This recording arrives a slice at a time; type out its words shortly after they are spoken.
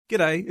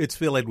G'day, it's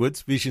Phil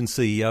Edwards, Vision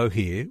CEO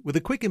here, with a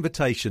quick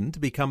invitation to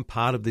become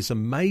part of this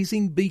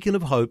amazing beacon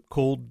of hope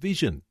called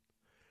Vision.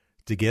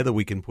 Together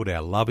we can put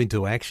our love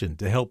into action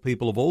to help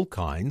people of all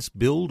kinds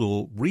build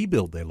or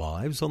rebuild their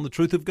lives on the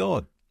truth of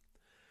God.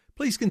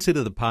 Please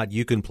consider the part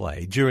you can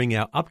play during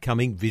our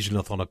upcoming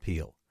Visionathon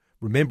appeal,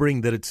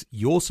 remembering that it's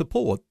your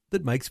support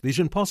that makes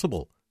Vision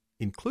possible,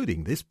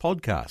 including this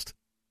podcast.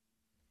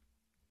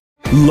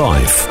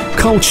 Life,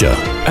 culture,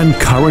 and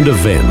current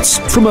events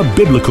from a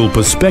biblical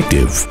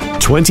perspective.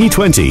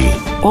 2020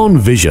 on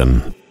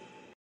Vision.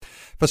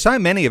 For so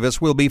many of us,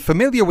 we'll be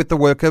familiar with the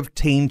work of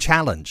Teen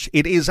Challenge.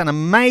 It is an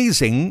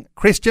amazing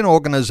Christian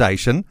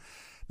organisation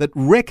that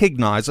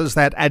recognises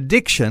that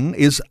addiction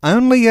is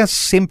only a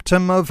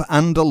symptom of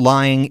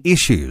underlying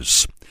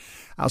issues.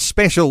 Our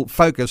special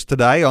focus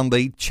today on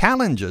the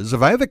challenges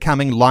of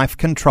overcoming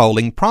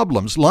life-controlling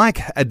problems like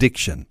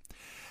addiction.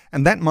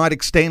 And that might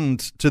extend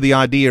to the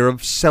idea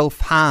of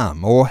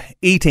self-harm or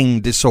eating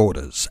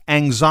disorders,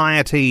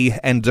 anxiety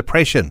and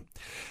depression.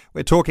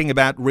 We're talking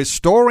about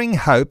restoring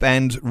hope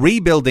and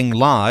rebuilding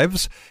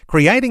lives,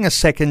 creating a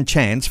second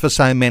chance for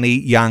so many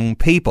young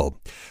people.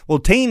 Well,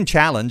 Teen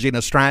Challenge in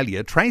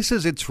Australia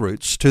traces its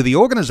roots to the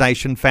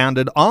organisation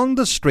founded on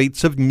the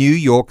streets of New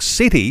York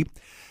City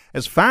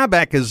as far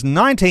back as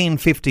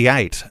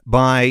 1958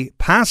 by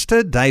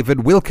Pastor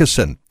David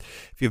Wilkerson.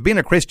 If you've been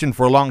a Christian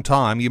for a long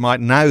time, you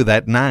might know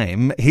that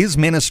name. His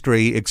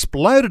ministry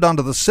exploded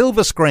onto the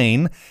silver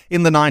screen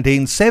in the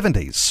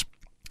 1970s.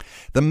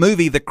 The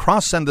movie The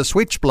Cross and the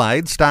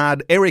Switchblade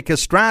starred Eric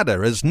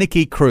Estrada as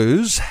Nicky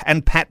Cruz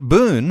and Pat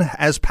Boone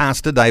as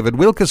Pastor David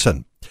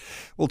Wilkerson.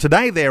 Well,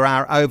 today there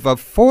are over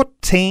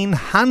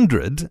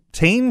 1,400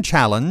 Teen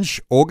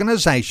Challenge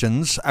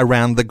organisations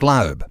around the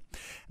globe.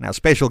 And our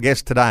special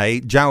guest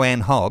today, Joanne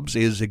Hobbs,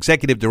 is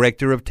Executive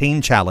Director of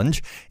Teen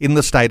Challenge in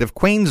the state of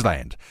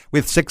Queensland,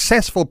 with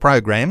successful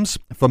programs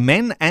for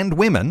men and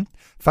women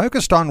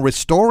focused on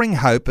restoring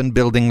hope and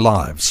building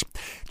lives.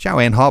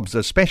 Joanne Hobbs,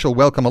 a special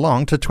welcome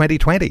along to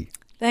 2020.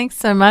 Thanks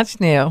so much,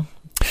 Neil.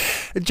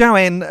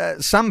 Joanne,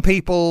 some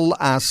people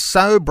are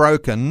so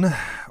broken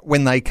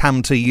when they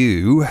come to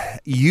you.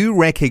 You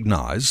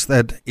recognise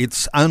that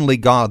it's only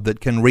God that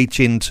can reach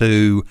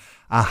into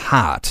a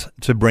heart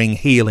to bring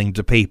healing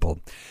to people.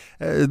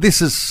 This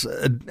is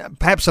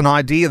perhaps an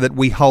idea that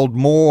we hold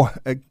more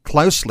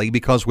closely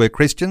because we're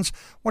Christians.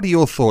 What are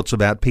your thoughts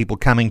about people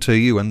coming to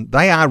you and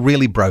they are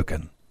really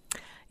broken?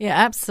 Yeah,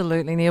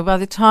 absolutely, Neil. By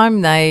the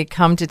time they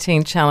come to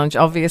Teen Challenge,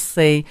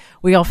 obviously,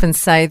 we often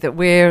say that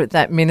we're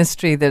that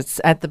ministry that's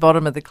at the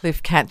bottom of the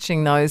cliff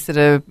catching those that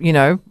are,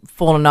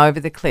 fallen over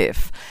the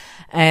cliff.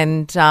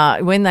 And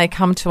when they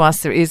come to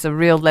us, there is a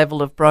real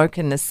level of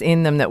brokenness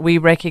in them that we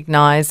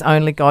recognise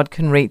only God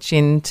can reach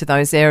into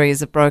those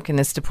areas of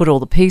brokenness to put all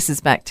the pieces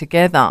back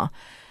together.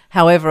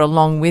 However,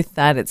 along with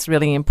that, it's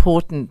really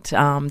important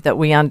that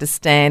we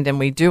understand, and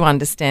we do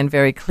understand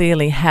very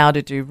clearly, how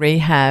to do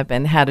rehab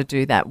and how to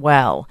do that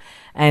well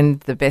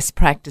and the best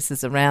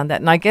practices around that.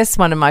 And I guess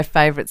one of my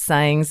favourite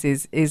sayings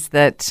is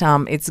that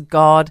it's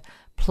God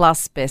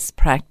plus best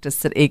practice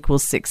that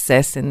equals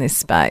success in this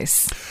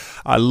space.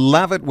 I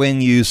love it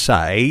when you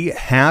say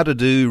how to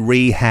do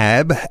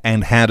rehab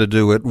and how to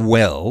do it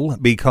well,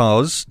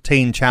 because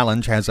Teen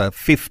Challenge has a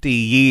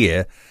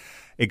 50-year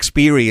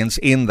experience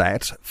in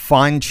that,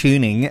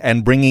 fine-tuning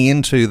and bringing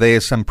into there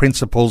some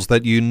principles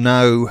that you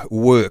know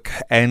work.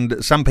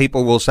 And some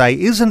people will say,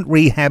 isn't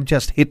rehab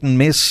just hit and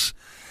miss?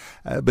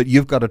 But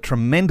you've got a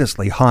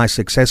tremendously high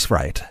success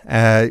rate.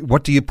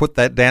 What do you put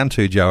that down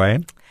to,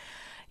 Joanne?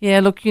 Yeah,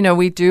 look,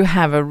 we do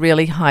have a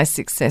really high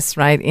success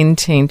rate in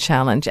Teen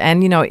Challenge.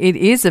 And, it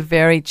is a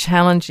very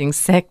challenging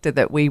sector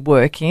that we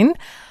work in.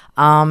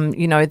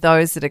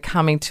 Those that are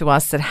coming to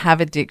us that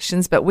have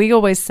addictions. But we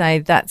always say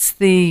that's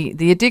the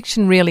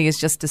addiction really is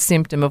just a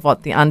symptom of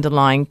what the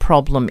underlying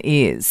problem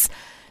is.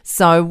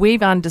 So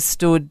we've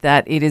understood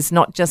that it is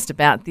not just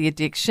about the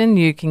addiction.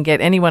 You can get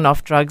anyone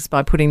off drugs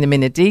by putting them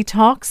in a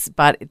detox,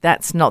 but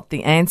that's not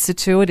the answer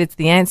to it.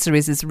 The answer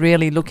is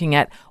really looking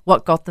at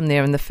what got them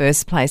there in the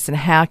first place and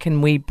how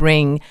can we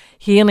bring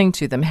healing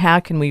to them?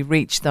 How can we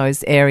reach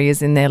those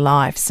areas in their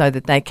life so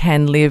that they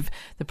can live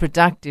the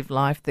productive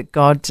life that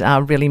God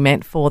really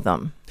meant for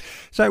them?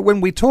 So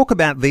when we talk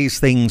about these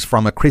things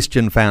from a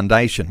Christian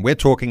foundation, we're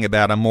talking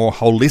about a more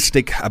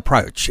holistic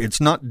approach. It's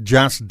not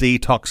just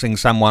detoxing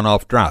someone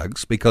off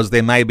drugs, because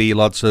there may be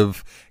lots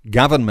of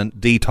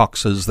government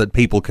detoxes that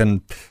people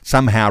can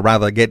somehow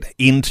rather get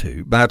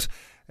into, but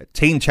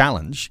Teen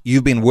Challenge,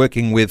 you've been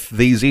working with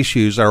these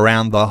issues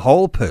around the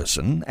whole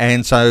person,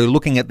 and so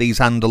looking at these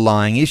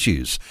underlying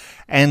issues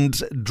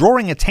and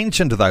drawing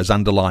attention to those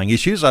underlying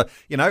issues.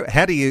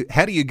 How do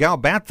you go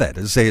about that?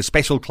 Is there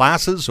special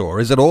classes, or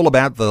is it all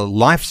about the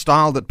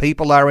lifestyle that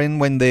people are in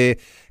when they're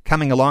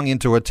coming along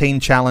into a Teen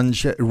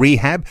Challenge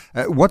rehab?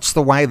 What's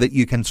the way that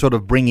you can sort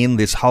of bring in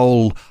this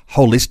whole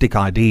holistic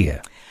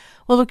idea?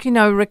 Well, look,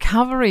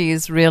 recovery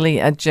is really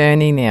a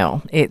journey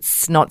now.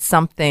 It's not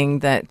something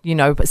that,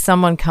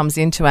 someone comes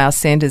into our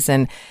centres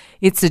and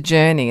it's a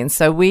journey. And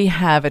so we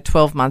have a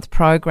 12-month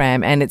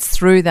program, and it's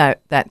through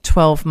that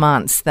 12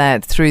 months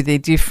that through the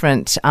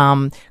different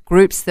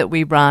groups that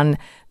we run,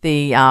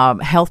 the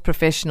health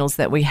professionals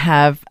that we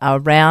have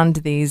around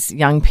these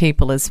young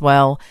people as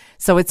well.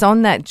 So it's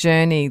on that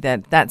journey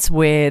that's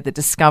where the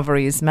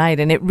discovery is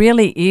made. And it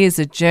really is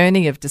a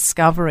journey of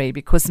discovery,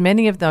 because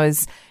many of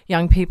those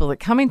young people that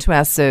come into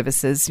our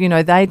services, you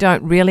know, they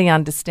don't really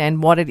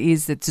understand what it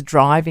is that's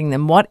driving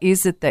them. What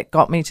is it that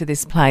got me to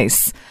this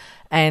place?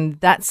 And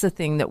that's the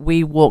thing that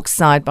we walk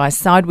side by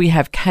side. We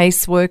have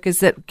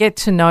caseworkers that get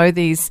to know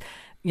these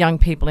young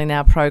people in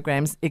our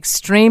programs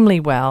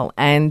extremely well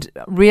and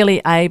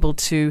really able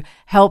to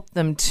help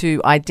them to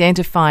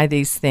identify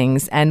these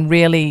things. And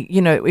really,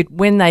 you know,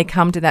 when they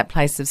come to that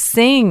place of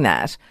seeing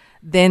that,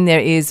 then there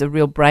is a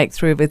real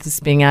breakthrough with us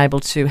being able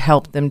to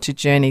help them to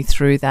journey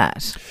through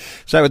that.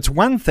 So it's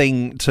one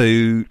thing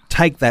to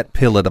take that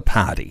pill at a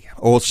party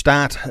or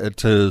start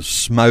to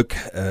smoke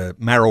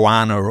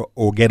marijuana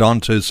or get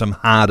onto some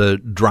harder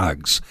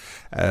drugs,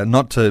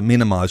 not to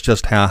minimise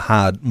just how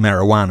hard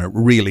marijuana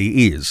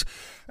really is.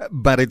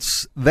 But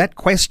it's that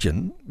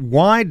question,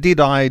 why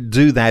did I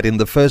do that in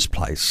the first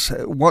place?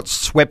 What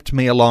swept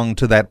me along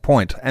to that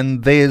point?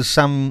 And there's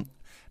some,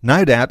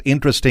 no doubt,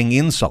 interesting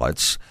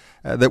insights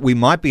that we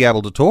might be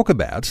able to talk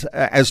about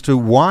as to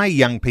why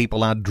young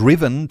people are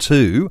driven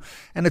to,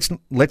 and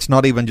let's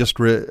not even just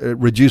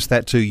reduce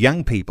that to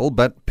young people,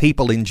 but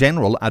people in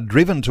general are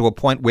driven to a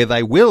point where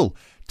they will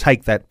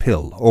take that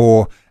pill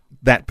or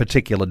that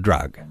particular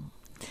drug.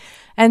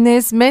 And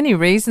there's many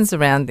reasons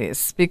around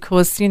this,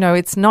 because, you know,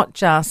 it's not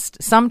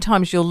just,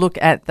 sometimes you'll look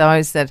at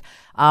those that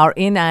are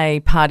in a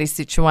party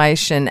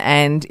situation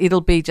and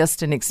it'll be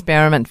just an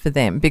experiment for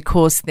them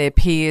because their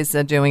peers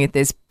are doing it.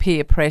 There's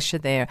peer pressure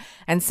there.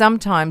 And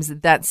sometimes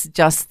that's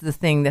just the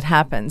thing that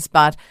happens.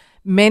 But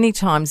many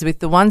times with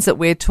the ones that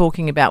we're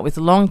talking about with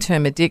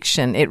long-term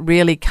addiction, it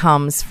really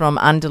comes from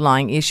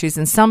underlying issues.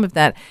 And some of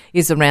that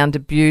is around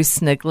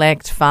abuse,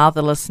 neglect,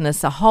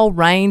 fatherlessness, a whole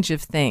range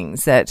of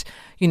things that,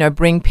 you know,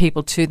 bring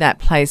people to that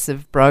place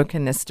of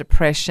brokenness,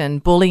 depression,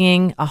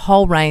 bullying, a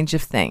whole range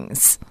of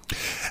things.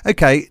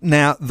 Okay,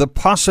 now the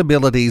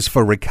possibilities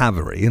for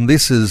recovery, and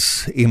this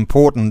is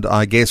important,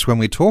 I guess, when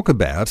we talk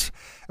about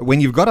when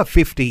you've got a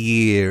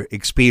 50-year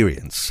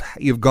experience,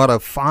 you've got a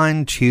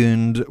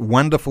fine-tuned,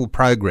 wonderful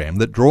program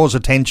that draws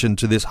attention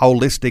to this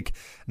holistic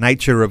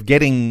nature of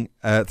getting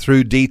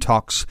through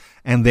detox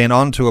and then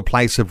on to a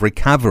place of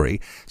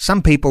recovery.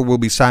 Some people will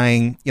be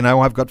saying, you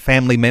know, I've got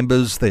family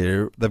members,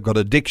 they've got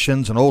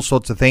addictions and all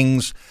sorts of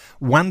things,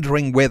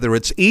 wondering whether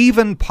it's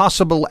even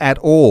possible at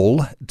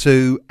all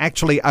to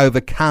actually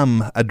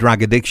overcome a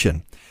drug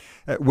addiction.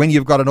 When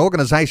you've got an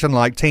organisation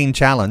like Teen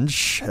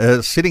Challenge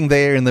sitting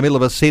there in the middle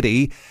of a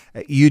city,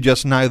 you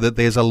just know that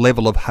there's a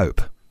level of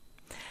hope.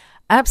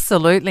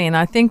 Absolutely, and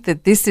I think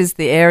that this is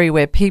the area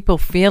where people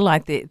feel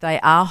like they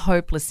are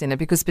hopeless in it,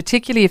 because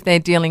particularly if they're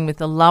dealing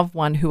with a loved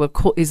one who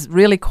is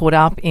really caught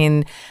up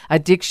in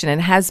addiction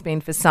and has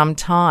been for some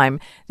time,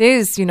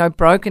 there's, you know,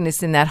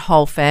 brokenness in that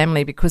whole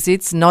family, because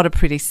it's not a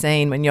pretty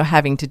scene when you're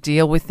having to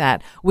deal with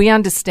that. We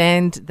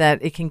understand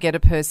that it can get a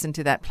person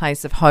to that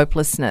place of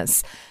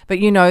hopelessness, but,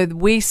 you know,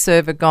 we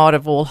serve a God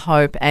of all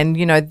hope, and,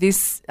 you know,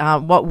 this,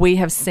 what we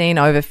have seen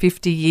over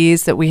 50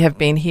 years that we have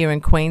been here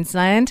in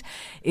Queensland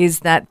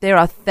is that there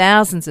are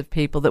thousands of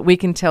people that we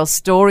can tell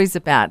stories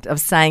about of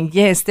saying,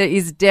 yes, there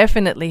is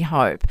definitely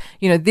hope.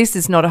 You know, this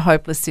is not a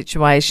hopeless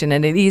situation,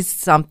 and it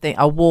is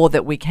a war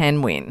that we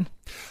can win.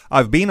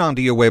 I've been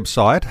onto your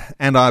website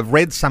and I've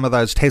read some of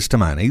those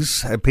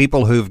testimonies,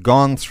 people who've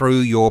gone through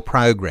your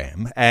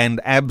program, and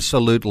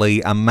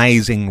absolutely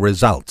amazing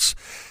results.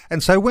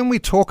 And so when we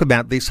talk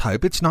about this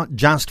hope, it's not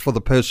just for the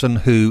person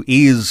who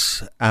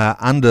is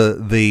under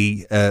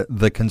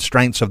the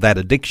constraints of that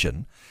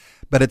addiction,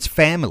 but it's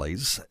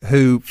families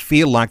who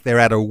feel like they're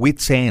at a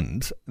wit's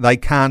end. They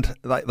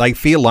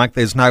feel like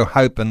there's no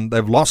hope and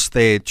they've lost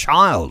their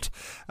child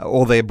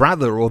or their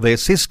brother or their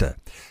sister.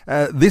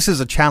 This is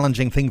a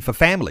challenging thing for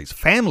families.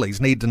 Families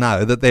need to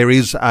know that there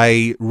is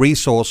a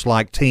resource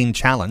like Teen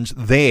Challenge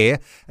there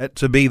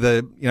to be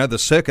the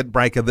circuit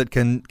breaker that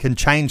can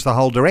change the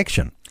whole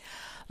direction.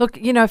 Look,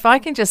 you know, if I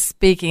can just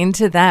speak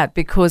into that,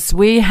 because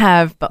we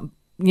have,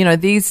 you know,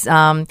 these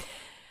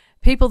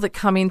people that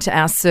come into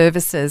our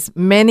services,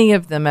 many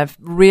of them have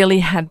really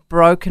had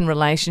broken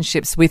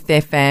relationships with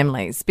their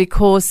families,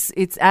 because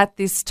it's at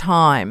this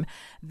time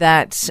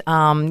that,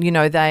 you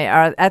know, they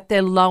are at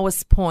their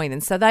lowest point.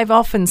 And so they've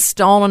often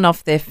stolen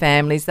off their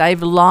families.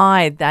 They've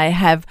lied. They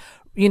have,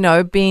 you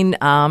know, been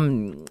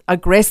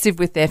aggressive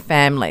with their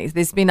families.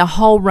 There's been a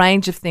whole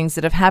range of things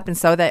that have happened.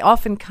 So they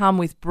often come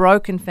with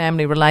broken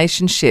family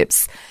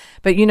relationships.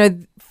 But, you know,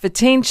 for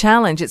Teen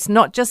Challenge, it's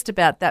not just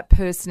about that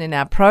person in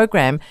our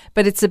program,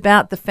 but it's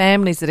about the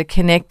families that are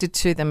connected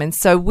to them. And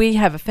so we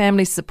have a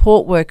family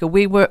support worker.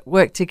 We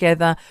work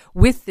together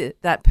with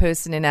that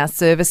person in our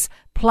service,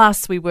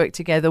 plus we work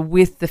together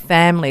with the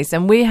families.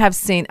 And we have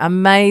seen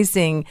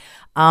amazing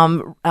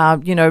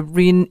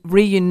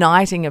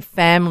reuniting of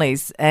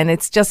families, and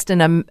it's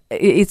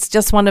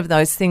just one of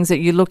those things that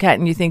you look at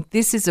and you think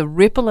this is a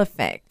ripple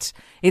effect.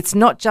 It's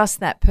not just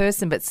that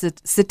person, but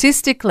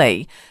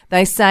statistically,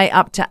 they say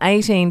up to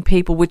 18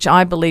 people, which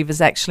I believe is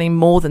actually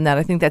more than that.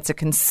 I think that's a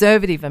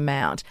conservative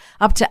amount.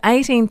 Up to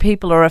 18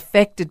 people are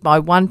affected by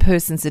one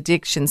person's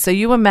addiction. So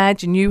you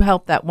imagine you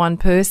help that one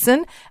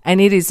person,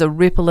 and it is a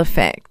ripple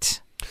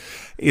effect.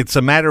 It's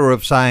a matter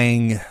of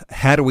saying,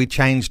 how do we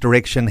change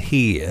direction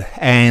here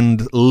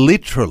and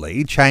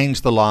literally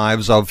change the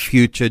lives of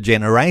future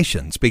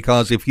generations?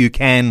 Because if you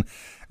can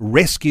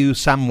rescue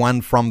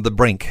someone from the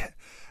brink,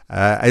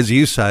 as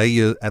you say,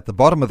 you're at the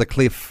bottom of the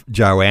cliff,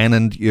 Joanne,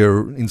 and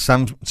you're in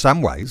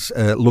some ways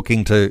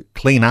looking to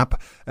clean up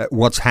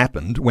what's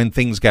happened when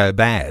things go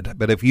bad.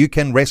 But if you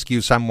can rescue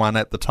someone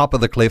at the top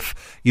of the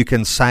cliff, you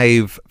can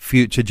save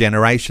future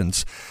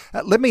generations.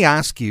 Let me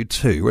ask you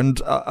too,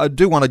 and I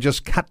do want to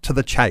just cut to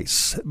the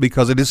chase,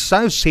 because it is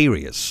so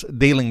serious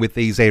dealing with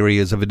these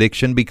areas of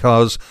addiction,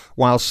 because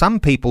while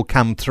some people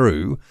come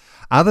through,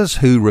 others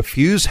who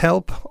refuse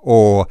help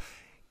or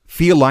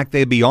feel like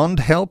they're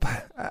beyond help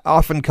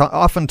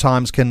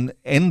oftentimes can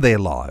end their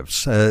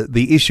lives.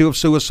 The issue of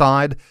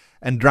suicide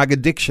and drug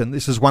addiction,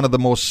 this is one of the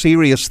more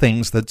serious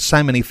things that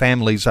so many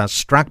families are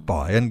struck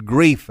by, and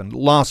grief and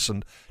loss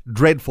and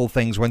dreadful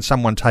things when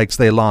someone takes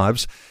their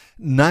lives.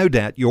 No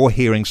doubt you're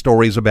hearing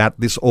stories about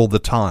this all the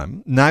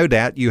time. No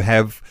doubt you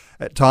have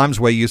times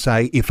where you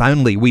say, if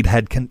only we'd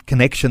had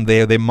connection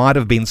there might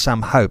have been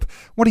some hope.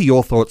 What are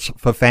your thoughts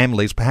for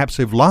families perhaps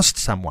who've lost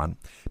someone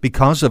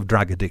because of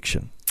drug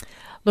addiction?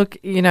 Look,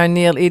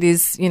 Neil, it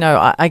is,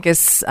 I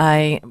guess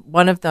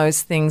one of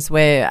those things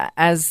where,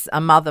 as a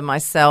mother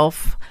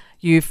myself,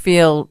 you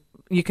feel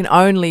you can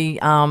only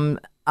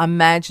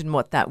imagine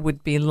what that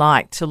would be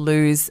like to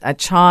lose a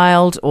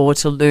child or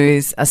to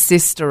lose a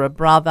sister, a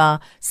brother,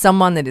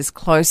 someone that is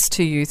close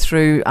to you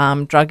through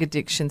drug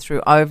addiction,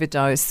 through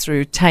overdose,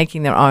 through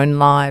taking their own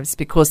lives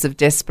because of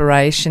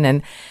desperation.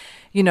 And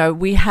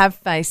we have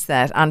faced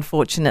that,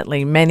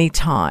 unfortunately, many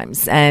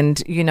times. And,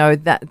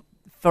 that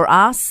for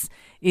us,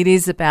 it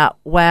is about,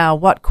 wow,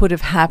 what could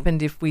have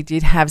happened if we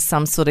did have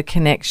some sort of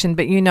connection?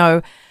 But,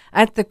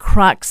 at the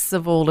crux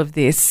of all of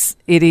this,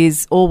 it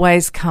is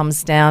always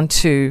comes down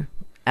to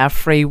our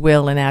free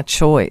will and our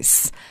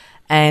choice.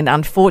 And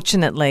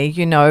unfortunately,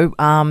 you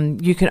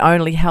can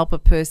only help a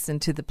person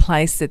to the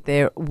place that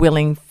they're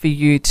willing for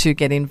you to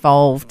get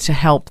involved to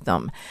help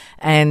them.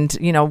 And,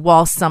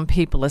 while some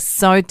people are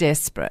so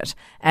desperate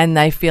and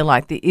they feel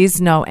like there is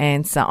no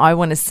answer, I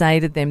want to say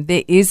to them,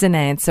 there is an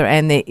answer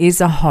and there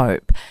is a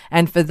hope.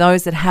 And for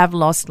those that have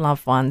lost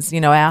loved ones,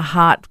 our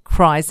heart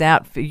cries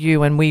out for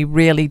you, and we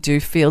really do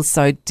feel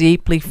so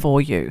deeply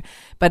for you.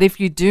 But if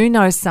you do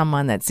know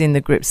someone that's in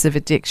the grips of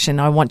addiction,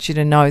 I want you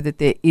to know that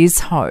there is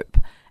hope.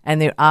 And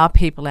there are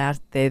people out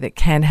there that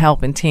can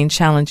help, and Teen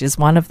Challenge is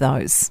one of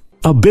those.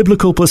 A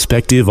biblical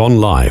perspective on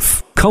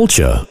life,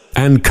 culture,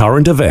 and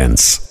current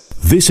events.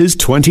 This is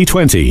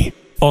 2020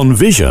 on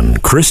Vision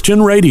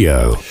Christian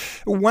Radio.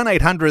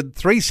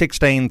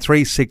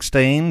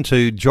 1-800-316-316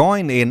 to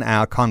join in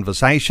our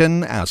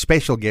conversation. Our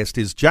special guest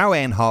is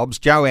Joanne Hobbs.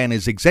 Joanne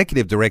is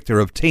Executive Director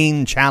of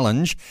Teen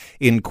Challenge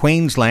in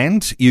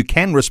Queensland. You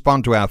can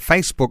respond to our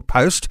Facebook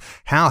post.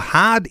 How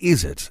hard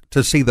is it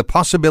to see the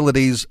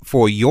possibilities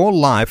for your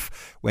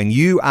life when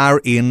you are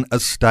in a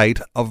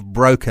state of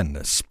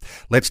brokenness?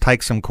 Let's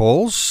take some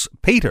calls.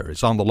 Peter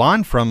is on the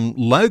line from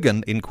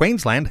Logan in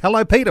Queensland.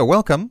 Hello, Peter.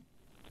 Welcome.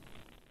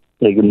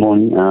 Yeah, good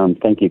morning.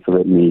 Thank you for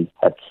letting me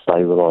have to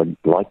say what I'd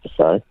like to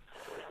say.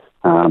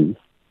 I'm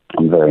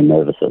very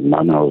nervous at the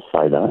moment, I will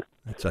say that.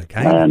 That's okay.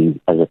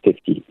 As a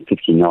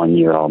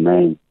 59-year-old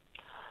man,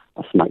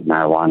 I smoked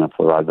marijuana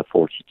for over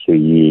 42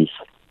 years.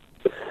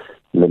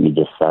 Let me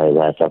just say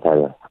that I've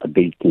had a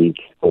big think,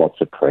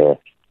 lots of prayer.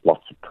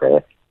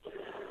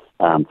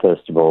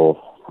 First of all,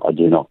 I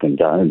do not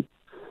condone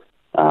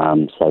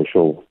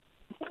social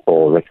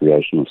or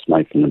recreational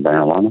smoking of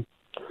marijuana.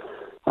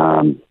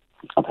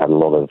 I've had a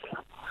lot of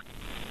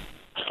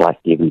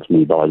slack given to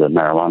me by the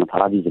marijuana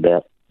parties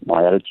about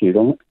my attitude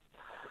on it.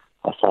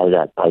 I say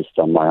that based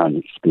on my own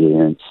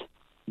experience,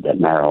 that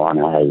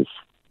marijuana has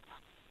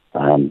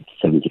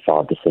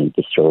 75%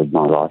 destroyed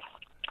my life,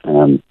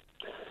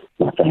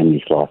 my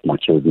family's life, my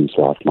children's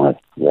life, my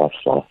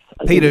wife's life.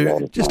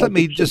 Peter, just let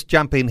me just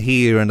jump in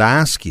here and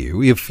ask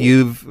you if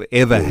you've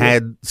ever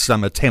had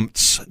some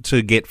attempts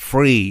to get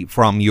free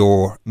from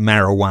your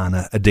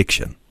marijuana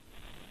addiction.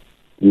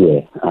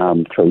 Yeah,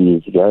 3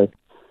 years ago,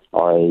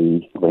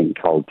 I went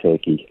cold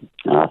turkey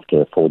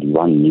after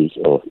 41 years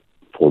or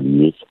 40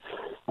 years.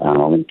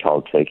 I went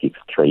cold turkey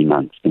for 3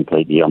 months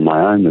completely on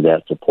my own,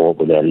 without support,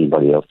 without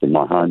anybody else in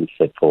my home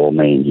except for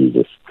me and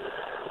Jesus.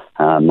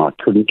 I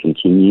couldn't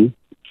continue.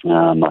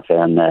 I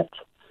found that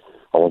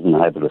I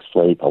wasn't able to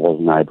sleep. I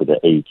wasn't able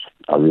to eat.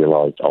 I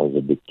realised I was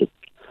addicted.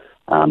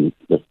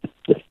 The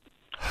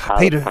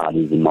hardest part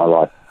is in my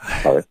life.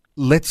 Sorry.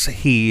 let's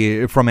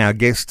hear from our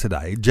guest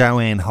today,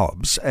 Joanne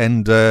Hobbs.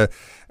 And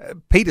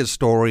Peter's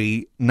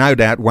story, no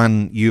doubt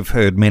one you've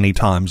heard many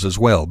times as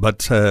well,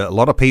 but a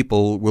lot of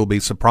people will be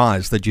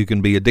surprised that you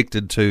can be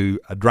addicted to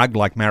a drug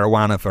like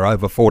marijuana for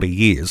over 40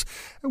 years.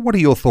 What are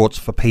your thoughts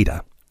for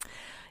Peter?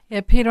 Yeah,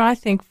 Peter, I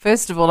think,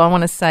 first of all, I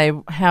want to say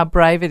how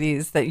brave it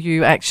is that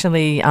you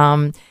actually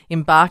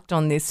embarked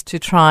on this to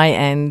try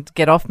and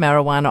get off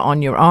marijuana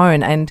on your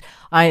own. And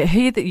I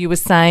hear that you were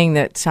saying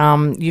that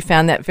you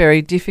found that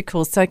very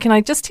difficult. So can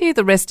I just hear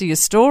the rest of your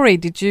story?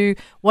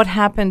 What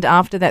happened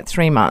after that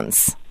 3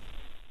 months?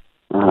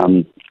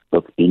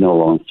 Look, in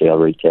all honesty, I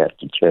reached out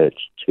to church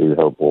to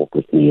help walk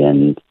with me,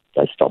 and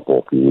they stopped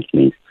walking with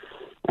me.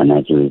 And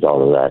as a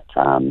result of that,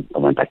 I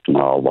went back to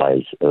my old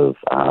ways of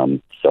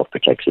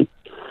self-protection.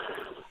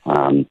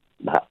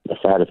 The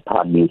saddest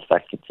part of me is the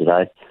fact that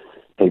today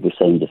people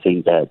seem to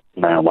think that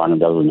marijuana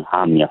doesn't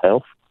harm your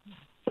health.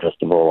 First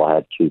of all, I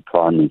had 2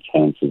 primary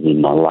cancers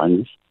in my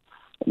lungs,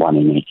 one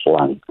in each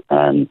lung.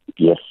 And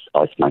yes,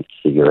 I smoked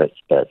cigarettes,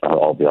 but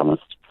I'll be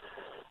honest,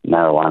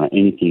 marijuana,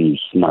 anything you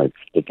smoke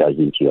that goes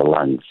into your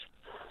lungs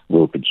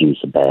will produce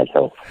a bad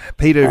health.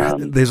 Peter,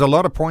 there's a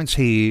lot of points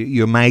here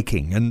you're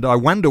making, and I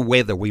wonder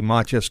whether we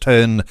might just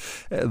turn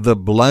the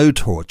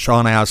blowtorch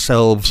on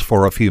ourselves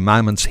for a few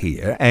moments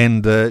here.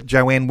 And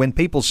Joanne, when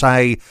people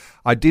say,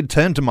 I did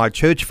turn to my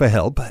church for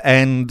help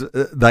and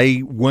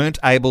they weren't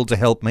able to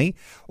help me,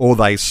 or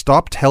they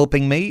stopped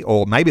helping me,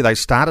 or maybe they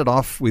started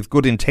off with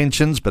good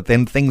intentions but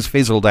then things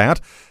fizzled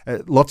out.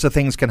 Lots of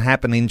things can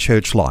happen in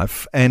church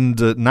life, and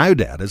no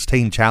doubt as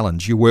Teen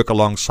Challenge you work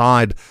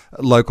alongside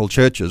local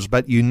churches,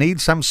 but you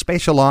need some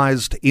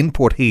specialised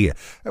input here.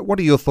 What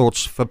are your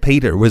thoughts for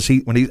Peter? As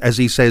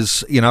he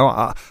says,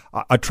 I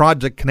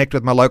tried to connect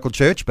with my local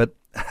church but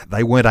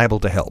they weren't able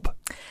to help?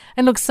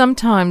 And look,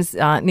 sometimes,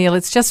 Neil,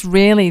 it's just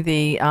really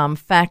the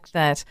fact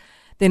that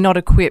they're not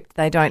equipped.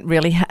 They don't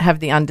really have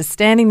the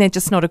understanding. They're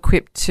just not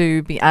equipped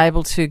to be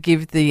able to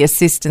give the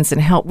assistance and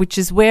help, which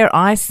is where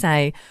I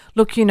say,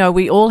 look,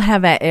 we all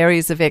have our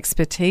areas of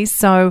expertise.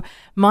 So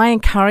my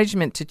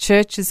encouragement to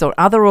churches or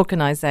other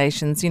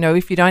organisations,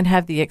 if you don't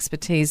have the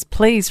expertise,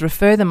 please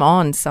refer them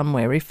on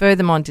somewhere. Refer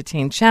them on to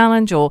Teen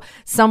Challenge or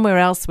somewhere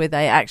else where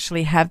they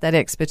actually have that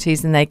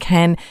expertise and they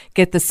can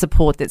get the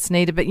support that's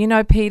needed. But,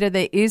 Peter,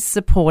 there is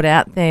support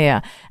out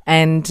there.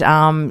 And,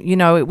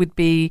 it would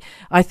be,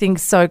 I think,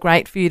 so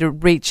great for you to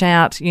reach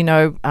out,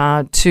 to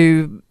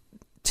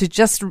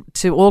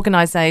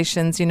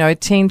organisations,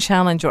 Teen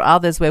Challenge or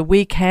others where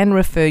we can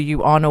refer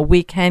you on or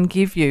we can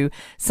give you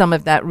some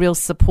of that real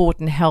support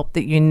and help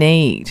that you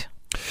need.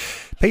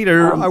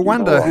 Peter, I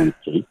wonder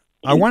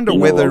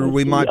whether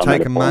we might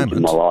take a moment.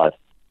 In all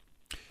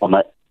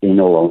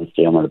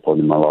honesty, I'm at a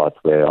point in my life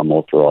where I'm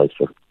authorised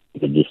for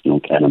medicinal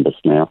cannabis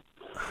now.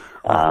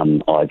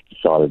 I've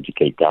decided to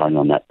keep going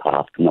on that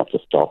path, not to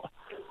stop.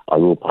 I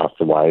will pass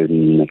away in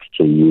the next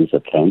 2 years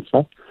of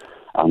cancer.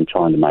 I'm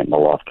trying to make my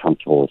life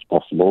comfortable as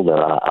possible. There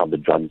are other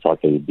drugs I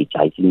could be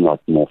taking, like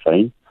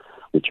morphine,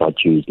 which I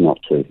choose not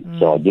to.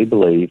 So I do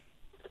believe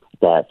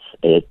that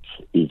it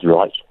is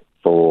right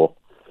for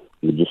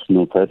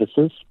medicinal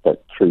purposes,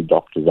 but through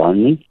doctors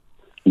only,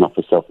 not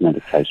for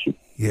self-medication.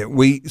 Yeah,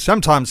 we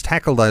sometimes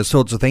tackle those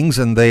sorts of things,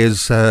 and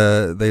there's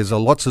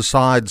lots of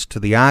sides to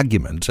the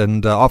argument,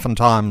 and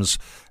oftentimes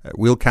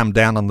we'll come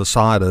down on the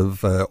side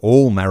of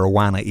all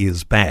marijuana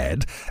is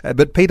bad.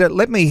 But Peter,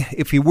 let me,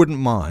 if you wouldn't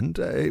mind,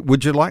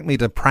 would you like me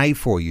to pray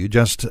for you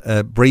just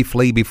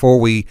briefly before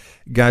we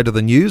go to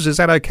the news? Is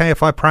that okay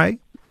if I pray?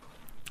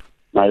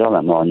 Mate, I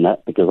don't mind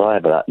that because I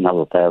have another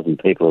 1,000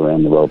 people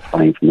around the world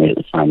praying for me at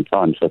the same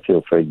time, so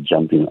feel free to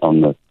jump in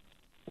on the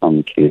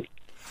queue.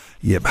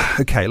 Yep.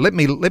 Okay, let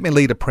me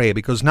lead a prayer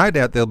because no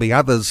doubt there'll be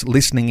others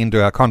listening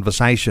into our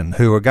conversation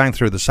who are going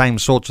through the same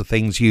sorts of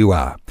things you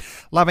are.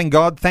 Loving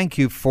God, thank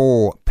you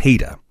for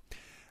Peter.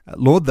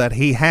 Lord, that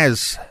he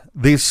has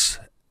this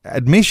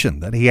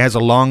admission that he has a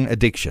long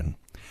addiction.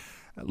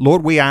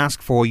 Lord, we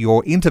ask for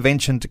your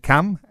intervention to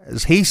come.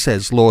 As he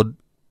says, Lord,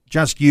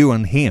 just you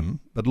and him.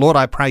 But Lord,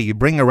 I pray you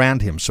bring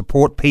around him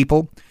support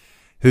people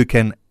who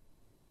can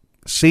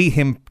see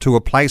him to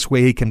a place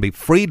where he can be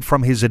freed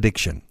from his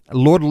addiction.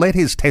 Lord, let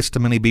his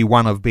testimony be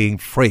one of being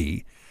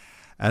free,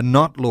 and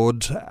not,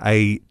 Lord,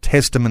 a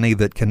testimony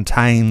that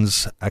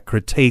contains a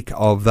critique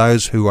of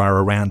those who are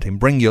around him.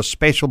 Bring your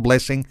special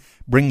blessing,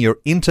 bring your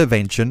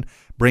intervention,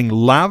 bring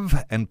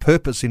love and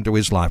purpose into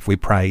his life, we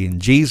pray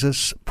in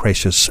Jesus'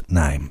 precious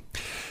name.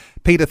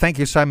 Peter, thank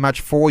you so much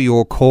for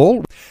your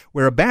call.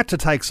 We're about to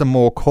take some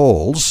more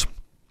calls.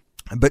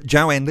 But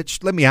Joanne,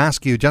 let me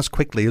ask you just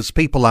quickly, as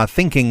people are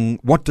thinking,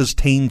 what does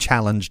Teen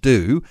Challenge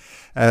do?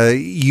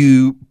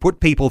 You put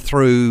people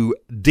through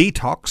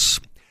detox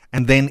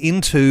and then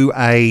into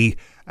a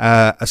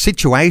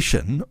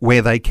situation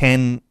where they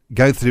can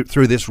go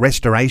through this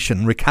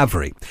restoration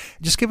recovery.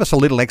 Just give us a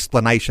little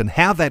explanation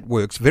how that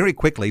works very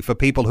quickly for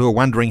people who are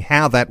wondering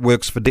how that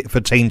works for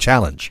Teen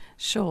Challenge.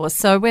 Sure.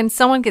 So when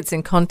someone gets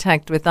in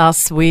contact with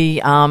us, we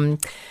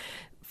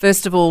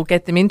first of all,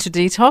 get them into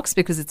detox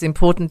because it's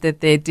important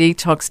that they're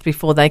detoxed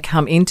before they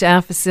come into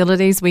our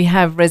facilities. We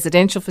have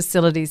residential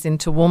facilities in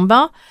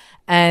Toowoomba,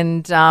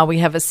 and we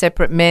have a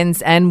separate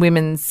men's and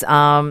women's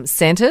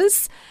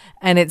centres.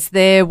 And it's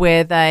there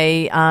where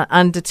they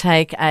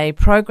undertake a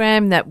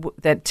program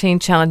that Teen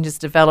Challenge has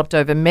developed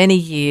over many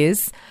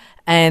years.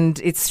 And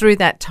it's through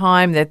that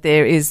time that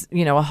there is,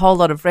 a whole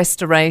lot of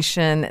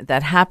restoration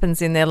that happens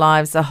in their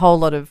lives, a whole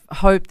lot of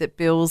hope that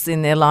builds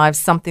in their lives,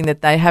 something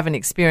that they haven't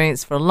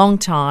experienced for a long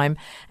time.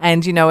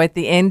 And, at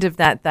the end of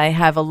that, they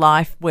have a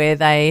life where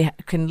they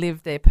can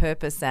live their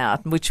purpose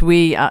out, which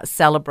we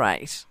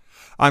celebrate.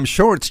 I'm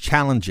sure it's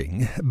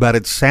challenging, but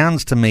it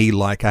sounds to me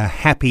like a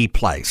happy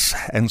place.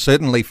 And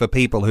certainly for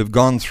people who've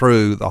gone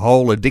through the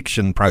whole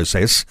addiction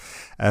process,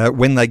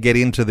 when they get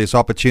into this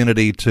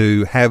opportunity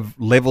to have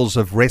levels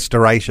of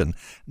restoration,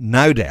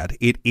 no doubt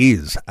it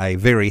is a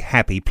very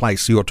happy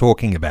place you're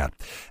talking about.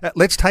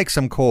 Let's take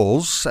some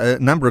calls. A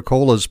number of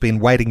callers been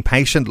waiting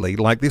patiently,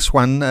 like this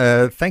one.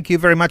 Thank you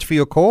very much for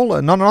your call.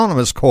 A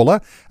non-anonymous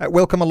caller.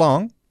 Welcome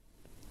along.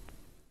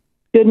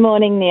 Good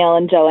morning, Neil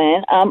and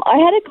Joanne. I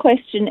had a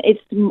question.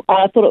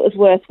 I thought it was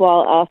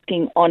worthwhile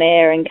asking on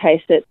air in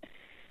case it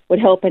would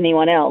help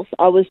anyone else.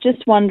 I was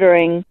just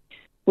wondering,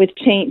 with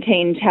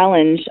Teen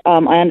Challenge, I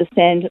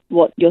understand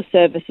what your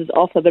services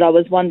offer, but I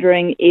was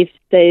wondering if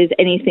there's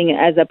anything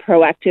as a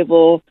proactive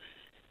or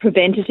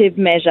preventative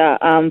measure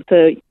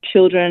for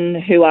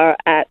children who are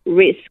at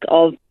risk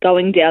of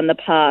going down the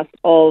path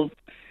of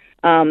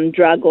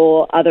drug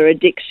or other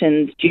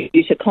addictions due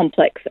to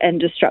complex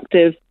and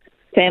destructive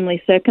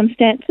family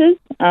circumstances.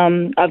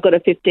 I've got a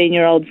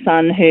 15-year-old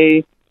son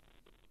who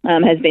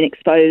has been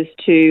exposed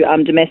to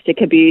domestic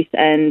abuse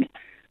and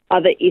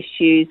other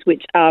issues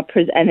which are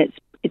and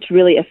it's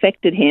really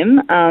affected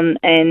him.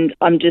 And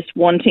I'm just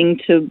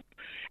wanting to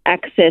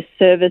access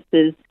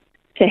services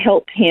to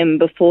help him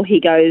before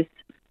he goes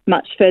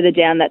much further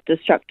down that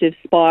destructive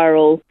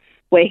spiral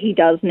where he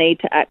does need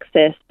to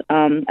access,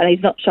 and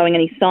he's not showing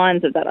any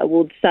signs of that, I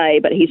would say,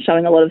 but he's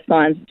showing a lot of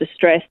signs of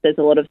distress. There's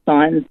a lot of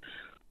signs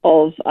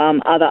of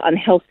other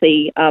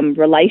unhealthy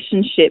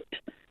relationship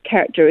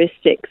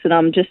characteristics. And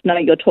I just know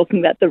you're talking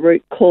about the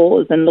root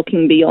cause and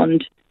looking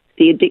beyond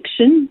the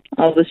addiction.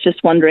 I was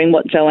just wondering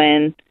what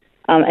Joanne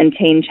and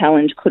Teen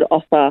Challenge could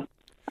offer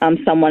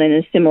someone in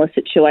a similar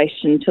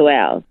situation to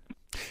ours.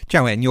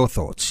 Joanne, your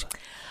thoughts?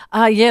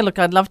 Look,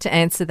 I'd love to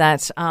answer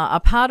that. A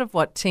part of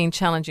what Teen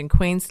Challenge in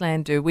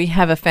Queensland do, we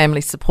have a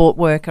family support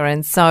worker,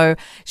 and so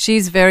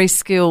she's very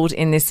skilled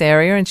in this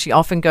area, and she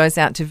often goes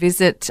out to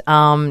visit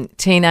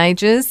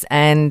teenagers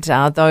and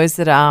those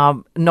that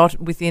are not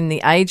within the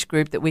age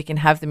group that we can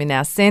have them in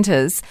our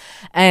centres.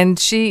 And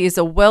she is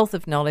a wealth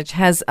of knowledge,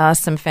 has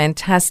some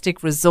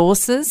fantastic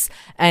resources,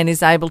 and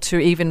is able to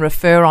even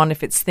refer on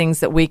if it's things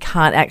that we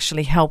can't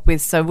actually help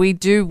with. So we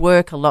do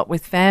work a lot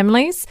with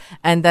families,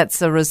 and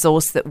that's a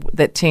resource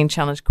that Teen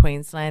Challenge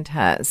Queensland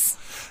has.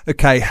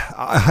 Okay,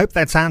 I hope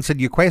that's answered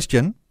your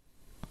question.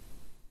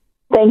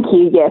 Thank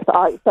you, yes.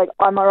 So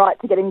am I right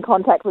to get in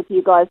contact with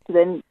you guys to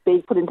then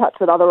be put in touch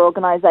with other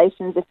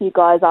organisations if you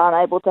guys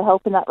aren't able to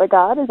help in that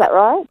regard? Is that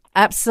right?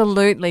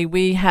 Absolutely.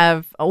 We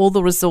have all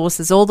the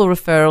resources, all the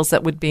referrals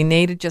that would be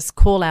needed. Just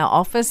call our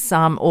office.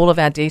 All of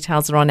our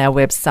details are on our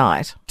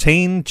website.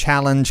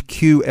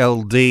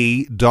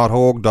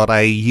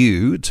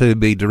 teenchallengeqld.org.au to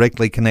be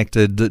directly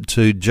connected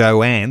to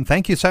Joanne.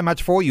 Thank you so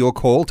much for your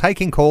call.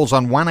 Taking calls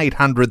on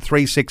 1800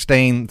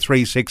 316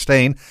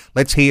 316.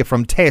 Let's hear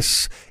from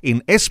Tess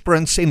in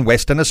Esperance in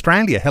Western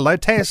Australia. Hello,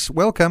 Tess.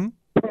 Welcome.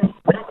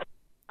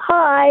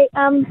 Hi.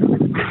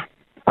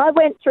 I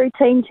went through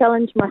Teen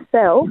Challenge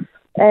myself,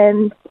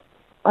 and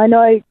I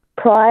know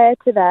prior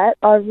to that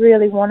I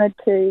really wanted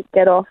to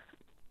get off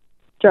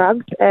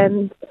drugs,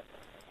 and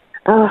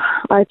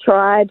I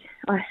tried.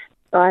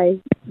 I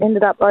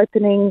ended up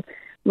opening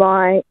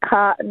my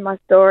heart and my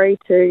story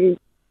to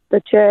the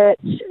church,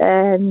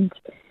 and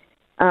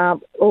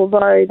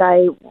although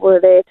they were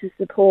there to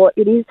support,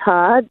 it is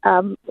hard.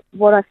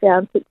 What I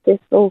found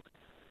successful,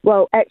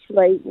 well,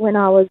 actually, when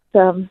I was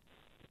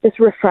just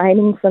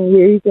refraining from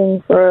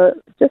using for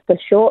just a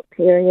short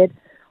period,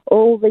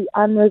 all the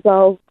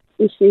unresolved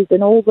issues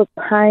and all the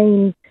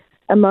pain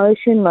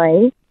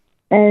emotionally,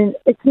 and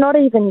it's not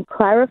even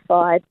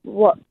clarified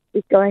what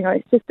is going on.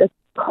 It's just a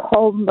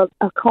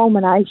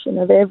culmination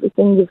of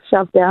everything you've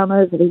shoved down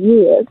over the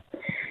years.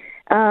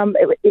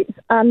 It's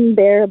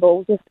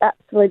unbearable, just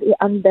absolutely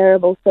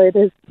unbearable. So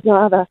there's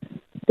rather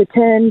to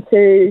turn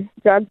to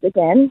drugs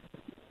again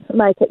to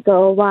make it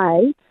go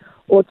away,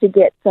 or to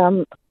get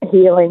some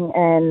healing.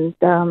 And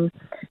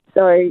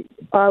so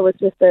I was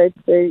referred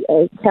to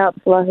a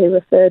counsellor who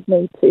referred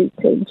me to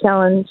Teen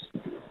Challenge.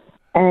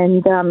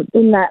 And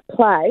in that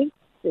place,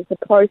 there's a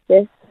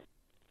process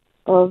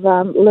of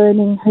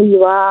learning who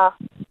you are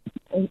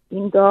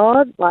in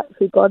God, like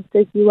who God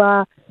says you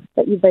are,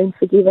 that you've been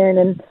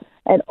forgiven,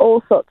 and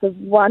all sorts of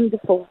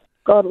wonderful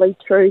godly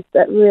truths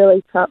that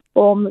really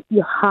transform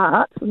your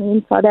heart from the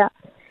inside out.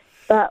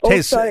 But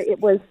Tess, also it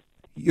was...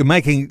 You're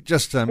making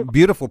just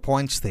beautiful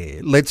points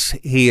there. Let's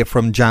hear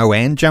from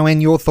Joanne.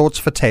 Joanne, your thoughts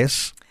for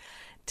Tess?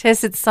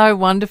 Tess, it's so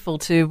wonderful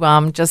to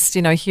just,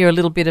 hear a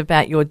little bit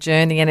about your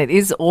journey. And it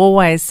is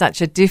always such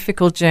a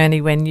difficult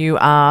journey when you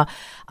are,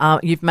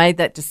 you've made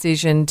that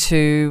decision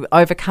to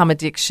overcome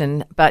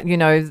addiction. But,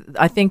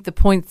 I think the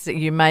points that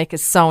you make are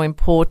so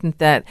important,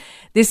 that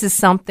this is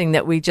something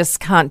that we just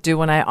can't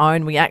do on our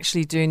own. We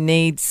actually do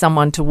need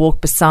someone to walk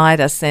beside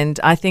us. And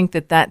I think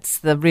that that's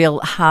the real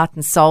heart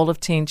and soul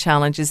of Teen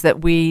Challenge, is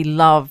that we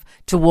love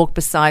to walk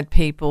beside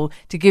people,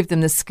 to give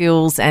them the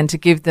skills and to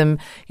give them,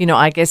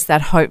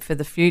 that hope for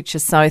the future.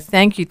 So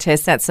thank you,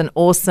 Tess. That's an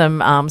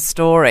awesome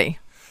story.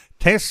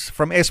 Tess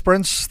from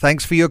Esperance,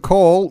 thanks for your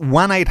call.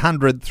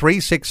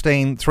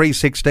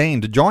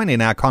 1-800-316-316 to join in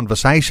our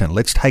conversation.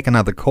 Let's take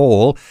another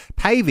call.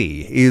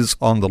 Pavey is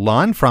on the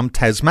line from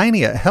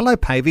Tasmania. Hello,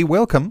 Pavey.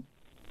 Welcome.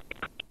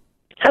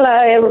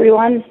 Hello,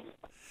 everyone.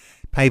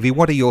 Pavey,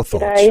 what are your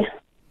thoughts? G'day.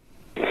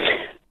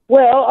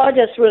 Well, I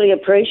just really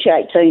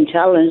appreciate Teen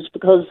Challenge,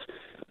 because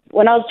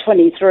when I was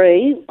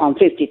 23, I'm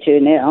 52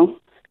 now,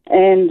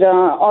 and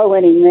I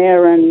went in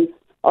there and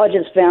I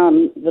just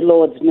found the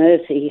Lord's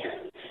mercy.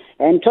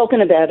 And talking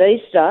about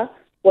Easter,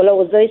 well, it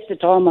was Easter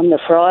time on the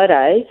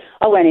Friday.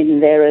 I went in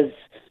there as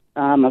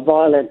a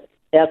violent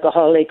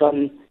alcoholic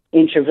on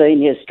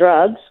intravenous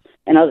drugs,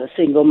 and I was a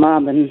single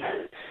mum. And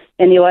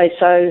anyway,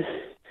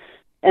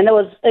 and it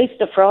was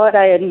Easter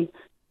Friday, and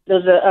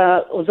it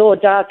was all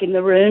dark in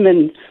the room,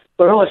 and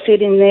we're all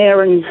sitting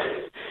there, and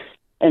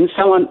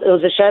someone, it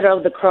was a shadow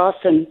of the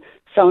cross, and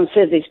someone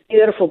said this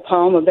beautiful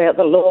poem about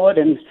the Lord,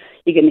 and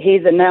you can hear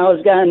the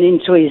nails going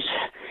into his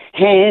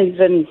hands,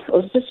 and it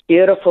was just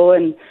beautiful.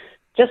 And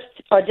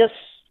I just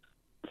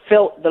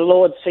felt the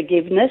Lord's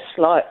forgiveness,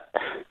 like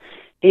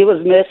he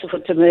was merciful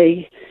to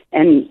me,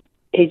 and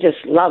he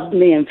just loved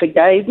me and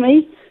forgave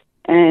me,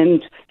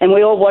 and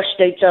we all washed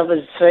each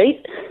other's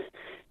feet,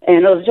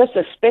 and it was just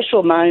a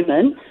special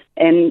moment.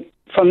 And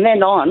from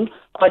then on,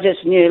 I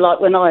just knew, like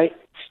when I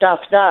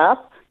stuffed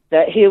up,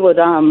 that he would,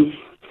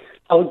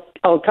 I'll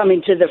come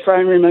into the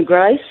throne room of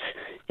grace,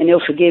 and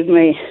he'll forgive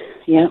me.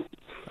 Yeah.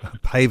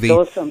 Pavey,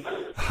 it's awesome.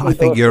 I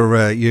think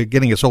you're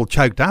getting us all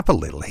choked up a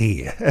little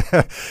here.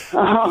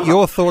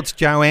 Your thoughts,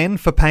 Joanne,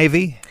 for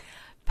Pavey?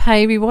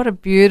 Pavey, what a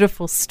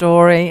beautiful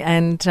story.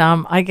 And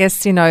I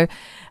guess,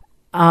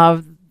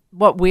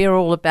 what we're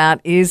all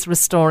about is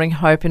restoring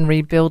hope and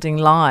rebuilding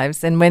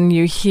lives. And when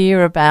you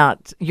hear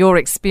about your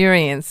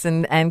experience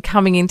and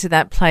coming into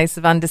that place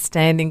of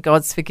understanding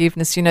God's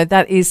forgiveness,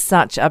 that is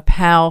such a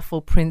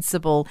powerful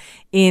principle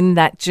in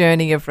that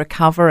journey of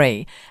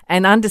recovery,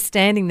 and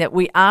understanding that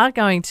we are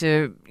going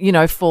to,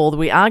 fall,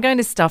 we are going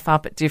to stuff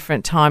up at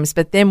different times,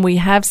 but then we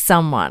have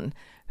someone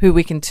who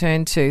we can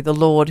turn to, the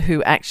Lord,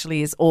 who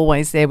actually is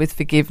always there with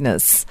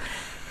forgiveness.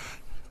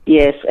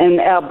 Yes, and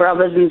our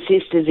brothers and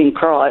sisters in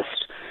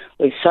Christ,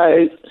 we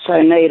so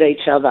need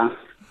each other.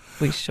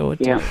 We sure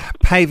do. Yeah.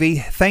 Pavey,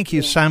 thank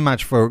you so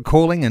much for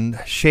calling and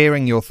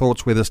sharing your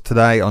thoughts with us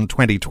today on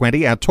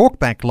 2020. Our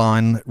talkback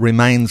line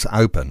remains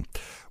open.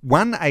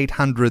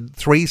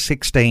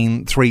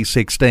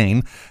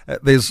 1-800-316-316.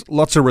 There's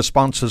lots of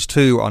responses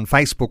too on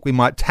Facebook. We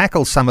might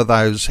tackle some of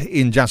those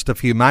in just a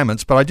few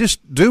moments, but I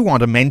just do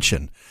want to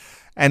mention,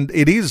 and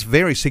it is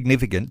very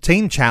significant,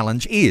 Teen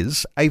Challenge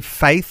is a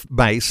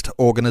faith-based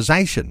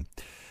organisation.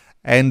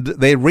 And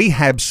their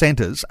rehab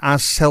centres are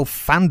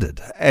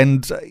self-funded.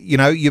 And,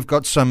 you've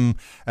got some,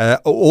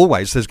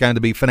 always there's going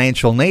to be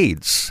financial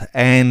needs.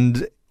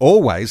 And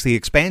always the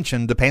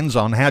expansion depends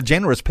on how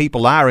generous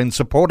people are in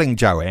supporting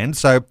Joanne.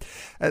 So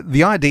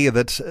the idea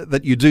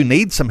that you do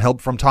need some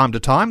help from time to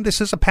time, this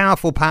is a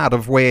powerful part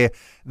of where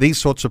these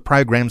sorts of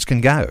programs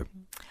can go.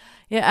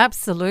 Yeah,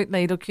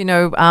 absolutely. Look,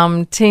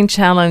 Teen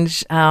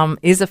Challenge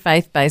is a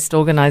faith-based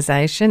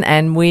organisation,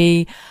 and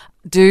we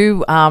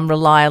do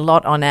rely a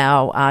lot on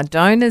our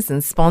donors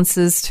and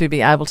sponsors to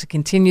be able to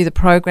continue the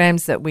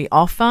programs that we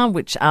offer,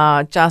 which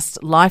are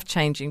just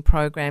life-changing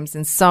programs,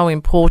 and so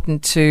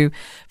important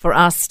for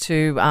us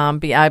to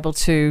be able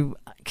to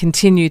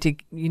continue to,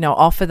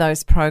 offer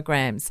those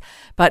programs.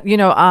 But,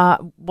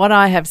 what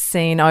I have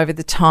seen over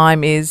the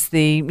time is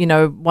the,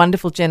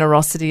 wonderful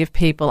generosity of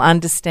people,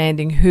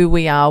 understanding who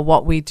we are,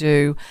 what we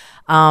do,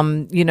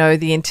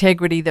 the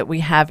integrity that we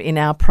have in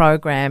our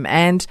program,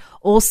 and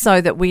also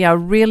that we are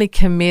really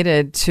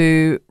committed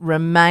to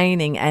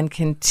remaining and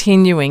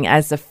continuing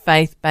as a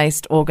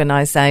faith-based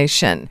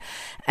organisation.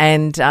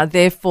 And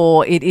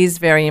therefore, it is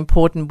very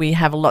important. We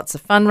have lots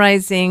of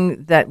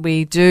fundraising that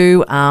we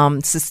do,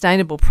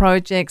 sustainable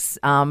projects,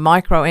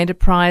 micro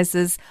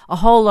enterprises, a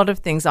whole lot of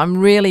things. I'm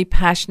really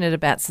passionate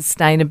about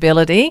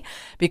sustainability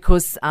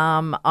because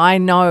I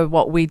know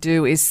what we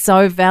do is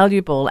so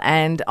valuable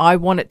and I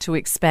want it to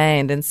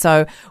expand. And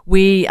so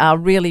we are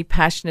really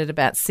passionate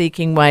about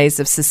seeking ways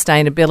of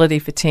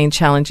sustainability for Teen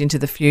Challenge into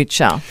the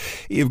future.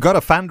 You've got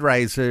a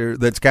fundraiser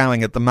that's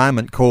going at the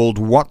moment called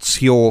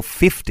What's Your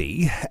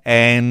 50?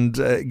 And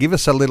give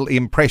us a little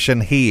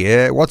impression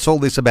here. What's all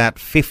this about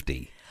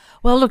 50?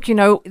 Well, look,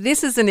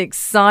 this is an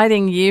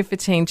exciting year for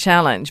Teen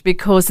Challenge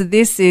because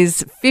this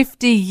is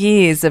 50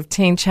 years of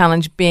Teen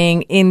Challenge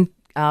being in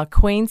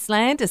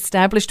Queensland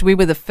established. We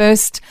were the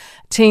first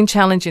Teen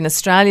Challenge in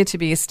Australia to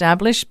be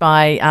established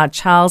by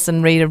Charles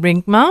and Rita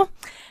Ringmar.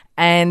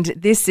 And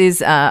this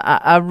is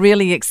a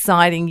really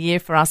exciting year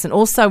for us. And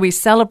also we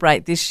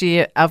celebrate this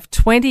year of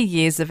 20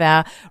 years of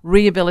our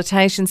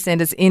rehabilitation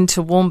centres in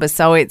Toowoomba.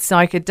 So it's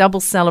like a double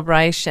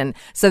celebration.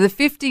 So the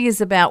 50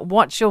 is about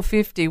What's Your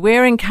 50?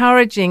 We're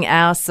encouraging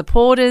our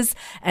supporters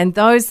and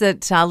those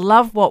that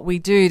love what we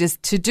do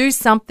to do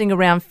something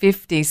around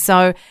 50.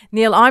 So,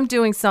 Neil, I'm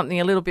doing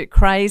something a little bit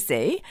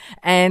crazy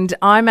and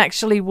I'm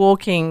actually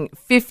walking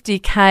 50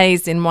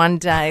 Ks in one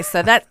day.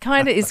 So that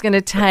kind of is going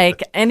to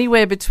take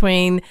anywhere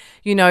between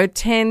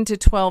 10 to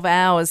 12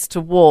 hours to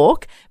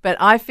walk, but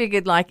I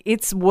figured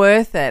it's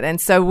worth it.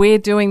 And so we're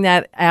doing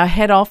that. Our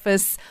head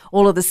office,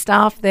 all of the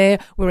staff there,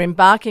 we're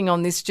embarking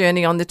on this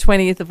journey on the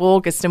 20th of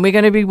August and we're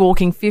going to be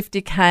walking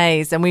 50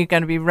 Ks and we're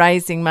going to be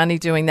raising money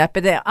doing that.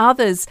 But there are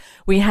others.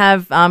 We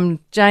have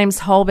James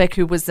Holbeck,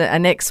 who was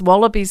an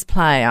ex-Wallabies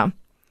player.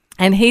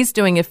 And he's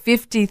doing a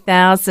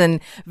 50,000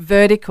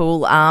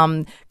 vertical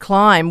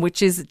climb,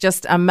 which is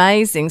just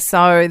amazing.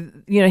 So,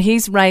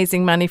 he's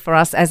raising money for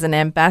us as an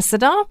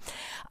ambassador.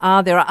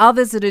 There are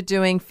others that are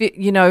doing,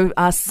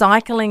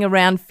 cycling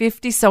around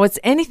 50. So it's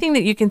anything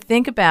that you can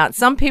think about.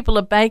 Some people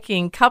are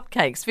baking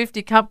cupcakes,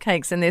 50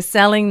 cupcakes, and they're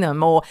selling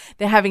them, or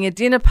they're having a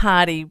dinner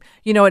party.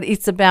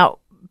 It's about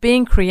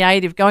being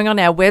creative, going on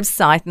our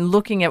website and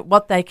looking at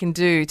what they can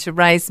do to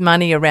raise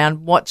money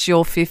around What's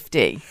Your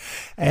 50.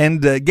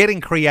 And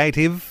getting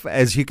creative,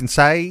 as you can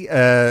say,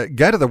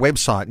 go to the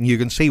website and you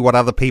can see what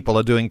other people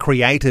are doing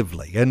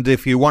creatively. And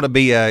if you want to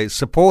be a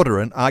supporter,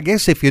 and I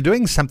guess if you're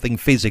doing something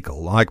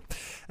physical, like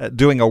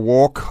doing a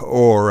walk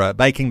or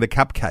baking the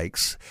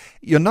cupcakes,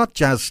 you're not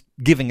just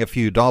giving a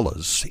few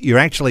dollars. You're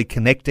actually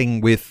connecting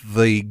with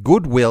the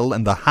goodwill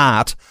and the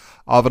heart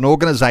of an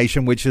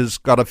organisation which has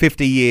got a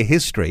 50-year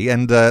history,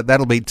 and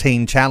that'll be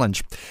Teen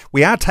Challenge.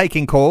 We are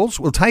taking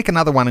calls. We'll take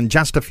another one in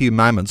just a few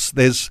moments.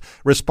 There's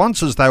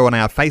responses, though, on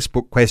our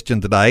Facebook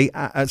question today.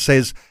 It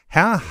says,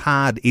 how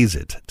hard is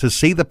it to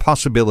see the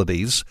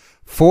possibilities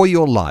for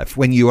your life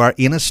when you are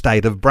in a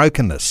state of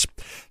brokenness?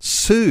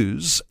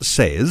 Suze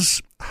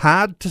says,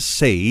 hard to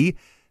see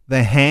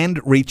the hand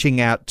reaching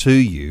out to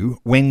you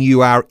when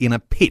you are in a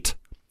pit.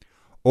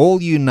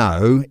 All you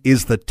know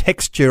is the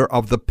texture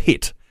of the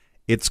pit.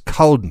 It's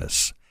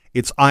coldness,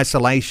 it's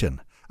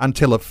isolation,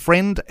 until a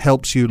friend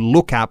helps you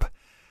look up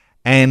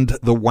and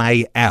the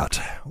way out.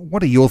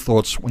 What are your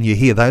thoughts when you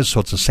hear those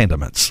sorts of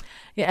sentiments?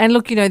 Yeah, and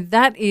look,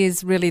 that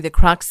is really the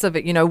crux of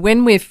it.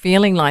 When we're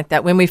feeling like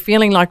that, when we're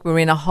feeling like we're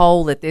in a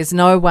hole, that there's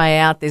no way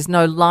out, there's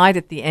no light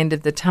at the end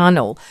of the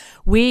tunnel,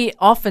 we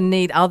often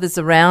need others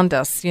around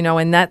us,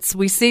 and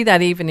we see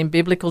that even in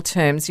biblical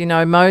terms.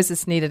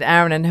 Moses needed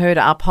Aaron and Hur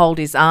to uphold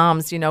his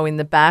arms, in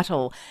the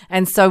battle.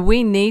 And so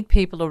we need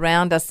people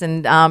around us.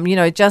 And,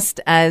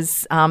 just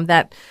as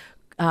that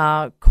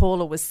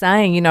caller was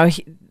saying,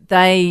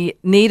 they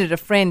needed a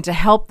friend to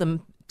help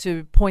them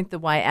to point the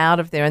way out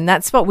of there. And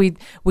that's what we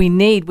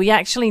need. We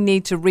actually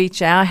need to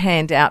reach our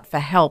hand out for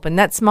help. And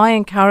that's my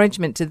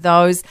encouragement to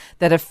those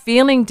that are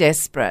feeling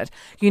desperate.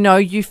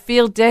 You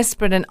feel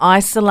desperate and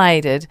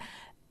isolated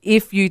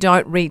if you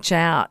don't reach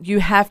out.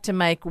 You have to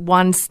make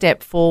one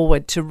step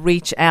forward to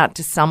reach out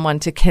to someone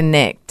to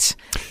connect.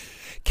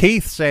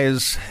 Keith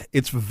says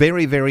it's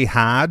very, very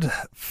hard.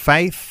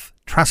 Faith,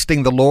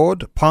 trusting the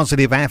Lord,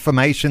 positive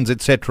affirmations,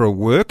 etc.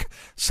 work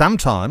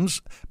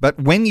sometimes, but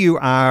when you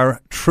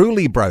are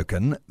truly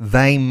broken,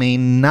 they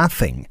mean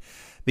nothing.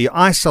 The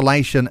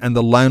isolation and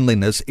the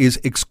loneliness is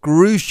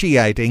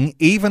excruciating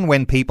even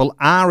when people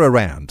are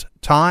around.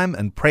 Time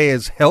and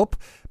prayers help,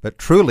 but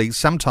truly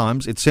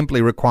sometimes it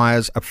simply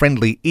requires a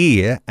friendly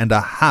ear and a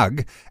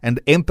hug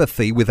and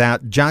empathy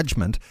without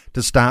judgment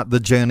to start the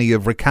journey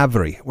of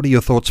recovery. What are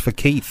your thoughts for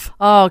Keith?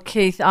 Oh,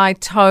 Keith, I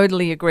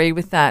totally agree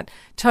with that.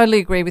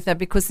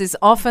 Because there's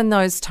often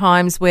those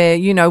times where,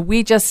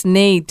 we just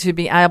need to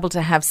be able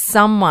to have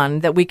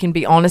someone that we can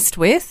be honest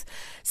with,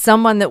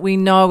 someone that we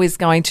know is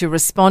going to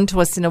respond to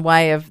us in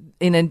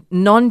a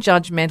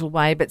non-judgmental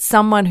way, but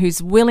someone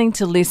who's willing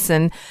to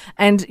listen.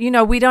 And,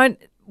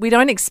 we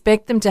don't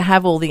expect them to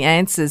have all the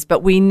answers,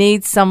 but we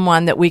need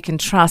someone that we can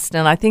trust.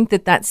 And I think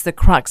that that's the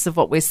crux of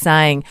what we're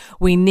saying.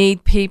 We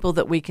need people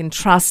that we can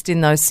trust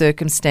in those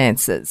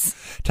circumstances.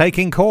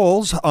 Taking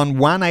calls on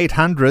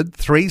 1-800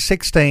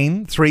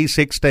 316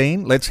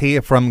 316. Let's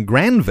hear from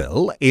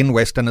Granville in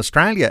Western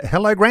Australia.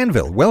 Hello,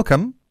 Granville.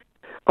 Welcome.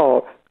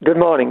 Oh, good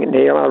morning,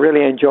 Neil. I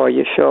really enjoy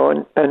your show,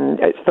 and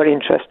it's very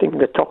interesting,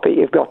 the topic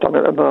you've got on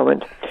at the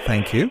moment.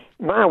 Thank you.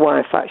 My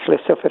wife actually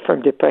suffered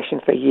from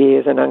depression for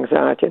years and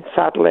anxiety, and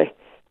sadly,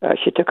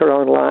 she took her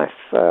own life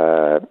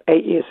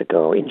 8 years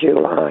ago in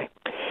July.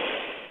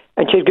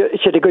 And she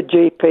had a good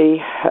GP.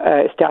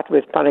 It started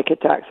with panic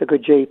attacks, a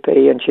good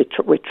GP, and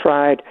we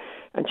tried,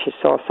 and she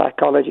saw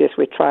psychologists.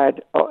 We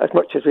tried as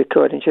much as we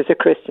could, and she's a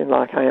Christian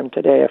like I am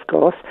today, of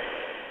course.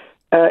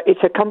 It's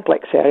a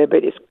complex area,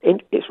 but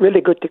it's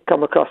really good to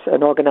come across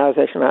an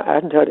organisation I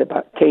hadn't heard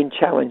about, Teen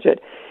Challenge, that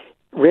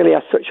really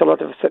has such a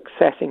lot of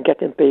success in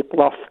getting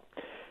people off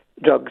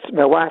drugs.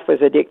 My wife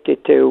was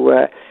addicted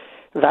to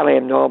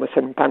Valium, Normus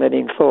and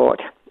Panadine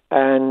Forte,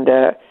 and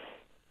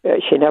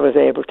she never was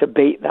able to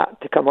beat that,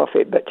 to come off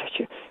it. But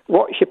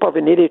what she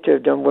probably needed to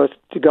have done was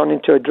to gone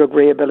into a drug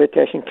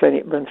rehabilitation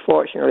clinic, but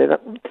unfortunately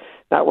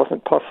that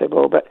wasn't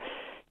possible. But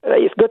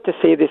it's good to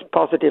see these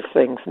positive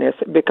things,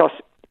 because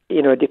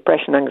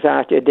depression,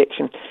 anxiety,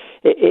 addiction,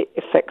 it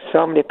affects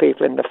so many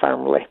people in the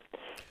family.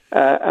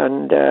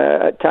 And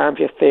at times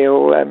you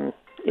feel,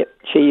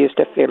 she used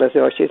to feel as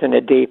though she's in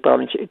a deep hole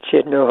and she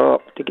had no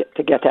hope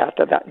to get out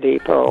of that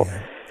deep hole.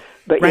 Yeah.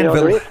 But,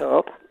 Granville, there is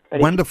hope.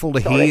 Wonderful to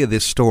hear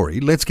this story.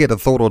 Let's get a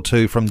thought or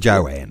two from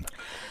Joanne.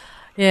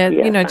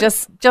 Yeah,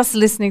 just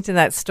listening to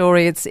that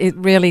story, it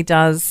really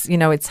does,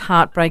 it's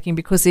heartbreaking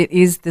because it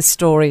is the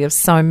story of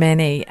so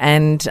many.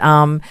 And,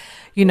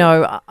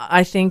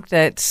 I think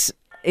that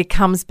it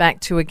comes back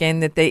to, again,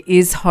 that there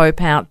is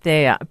hope out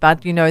there.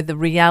 But, the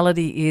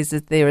reality is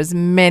that there is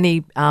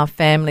many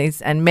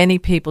families and many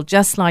people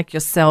just like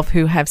yourself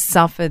who have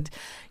suffered,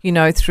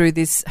 through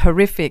this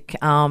horrific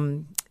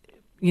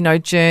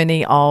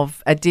journey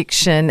of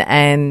addiction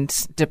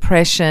and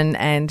depression,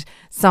 and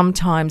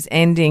sometimes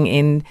ending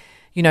in,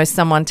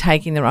 someone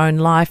taking their own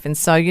life. And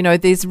so,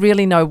 there's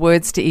really no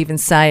words to even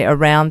say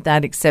around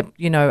that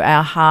except,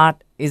 our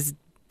heart is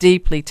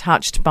deeply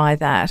touched by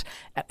that.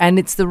 And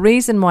it's the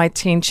reason why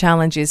Teen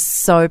Challenge is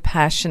so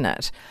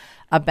passionate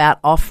about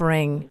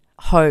offering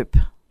hope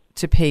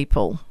to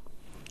people,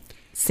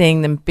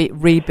 seeing them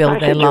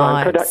rebuild their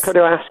lives. Could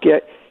I ask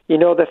you,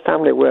 the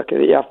family worker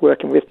that you have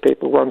working with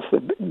people once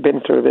they've been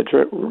through the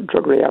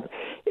drug rehab,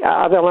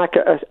 are they like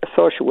a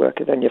social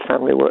worker than your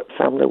family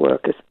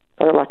workers?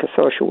 Are they like a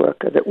social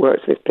worker that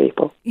works with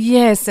people?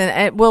 Yes,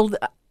 and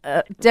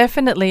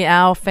definitely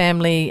our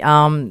family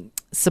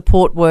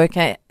support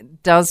worker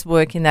does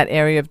work in that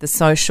area of the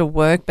social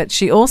work, but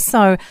she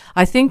also,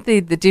 I think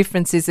the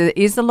difference is there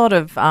is a lot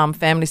of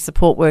family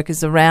support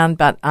workers around,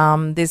 but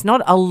there's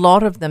not a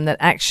lot of them that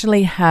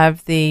actually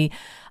have the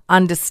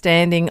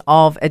understanding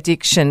of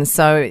addiction.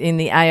 So in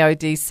the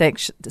AOD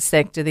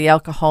sector, the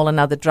alcohol and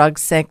other drug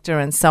sector,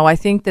 and so I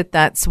think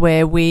that's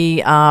where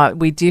we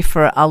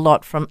differ a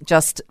lot from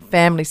just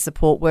family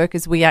support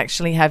workers. We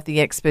actually have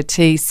the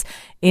expertise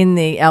in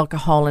the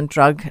alcohol and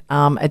drug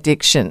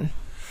addiction.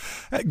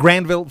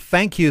 Granville,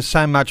 thank you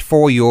so much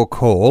for your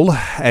call,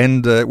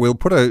 and we'll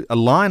put a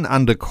line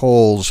under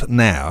calls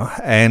now,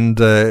 and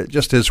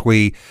just as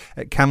we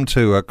come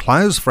to a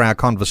close for our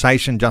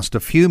conversation, just a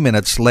few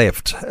minutes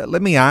left,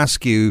 let me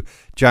ask you,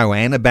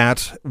 Joanne,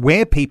 about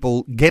where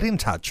people get in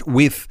touch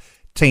with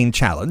Teen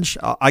Challenge.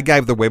 I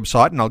gave the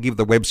website, and I'll give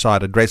the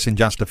website address in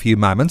just a few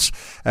moments.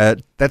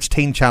 That's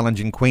Teen Challenge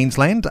in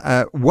Queensland.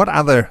 What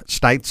other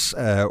states,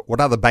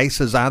 what other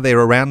bases are there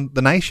around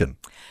the nation?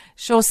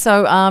 Sure.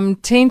 So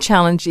Teen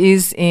Challenge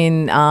is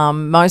in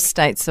most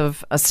states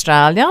of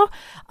Australia,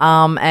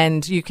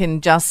 and you can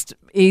just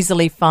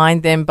easily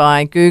find them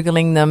by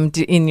Googling them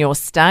in your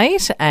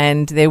state,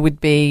 and there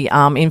would be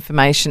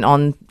information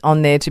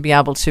on there to be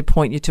able to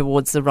point you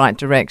towards the right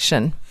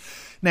direction.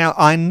 Now,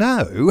 I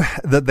know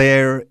that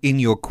there in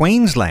your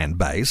Queensland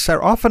base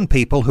are often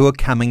people who are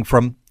coming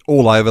from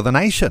all over the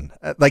nation.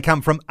 They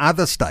come from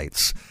other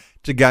states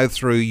to go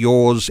through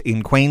yours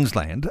in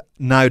Queensland.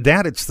 No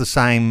doubt it's the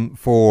same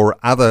for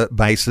other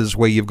bases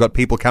where you've got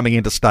people coming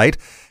into state,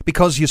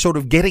 because you're sort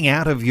of getting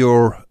out of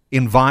your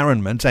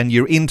environment and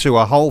you're into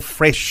a whole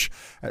fresh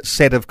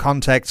set of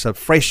contacts, a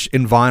fresh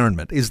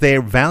environment. Is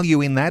there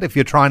value in that if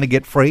you're trying to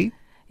get free?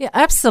 Yeah,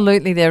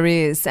 absolutely there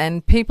is,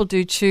 and people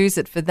do choose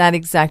it for that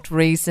exact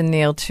reason,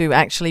 Neil, to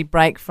actually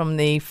break from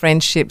the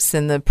friendships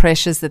and the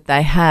pressures that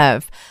they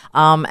have,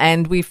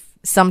 and we've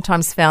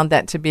sometimes found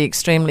that to be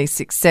extremely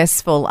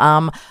successful.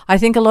 I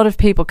think a lot of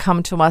people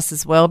come to us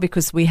as well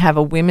because we have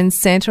a women's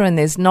centre, and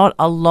there's not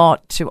a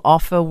lot to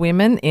offer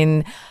women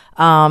in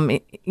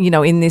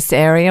this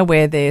area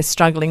where they're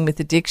struggling with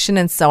addiction.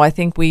 And so I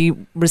think we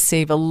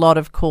receive a lot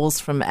of calls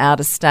from out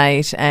of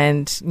state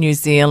and New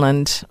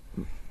Zealand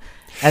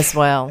as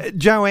well.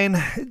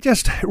 Joanne,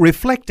 just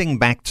reflecting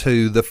back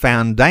to the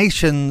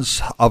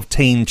foundations of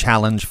Teen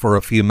Challenge for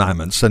a few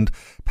moments, and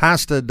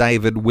Pastor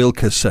David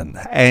Wilkerson,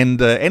 and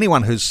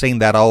anyone who's seen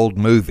that old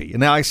movie.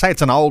 Now, I say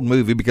it's an old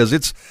movie because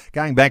it's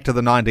going back to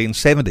the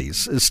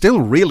 1970s. It's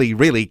still really,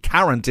 really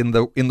current in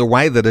the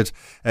way that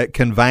it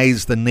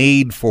conveys the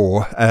need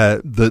for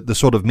the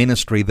sort of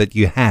ministry that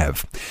you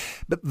have.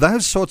 But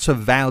those sorts of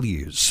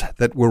values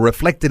that were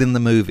reflected in the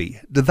movie,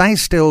 do they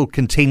still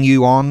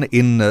continue on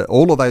in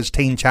all of those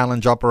Teen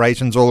Challenge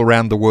operations all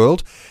around the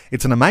world?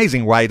 It's an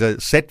amazing way to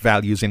set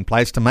values in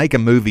place to make a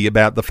movie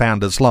about the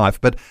founder's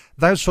life, but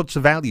those sorts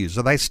of values,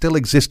 are they still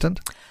existent?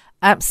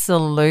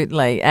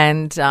 Absolutely.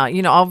 And,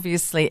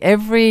 obviously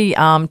every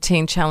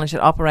Teen Challenge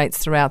that operates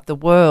throughout the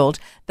world,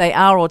 they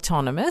are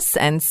autonomous.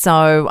 And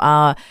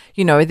so,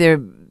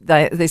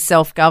 they're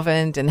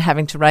self-governed and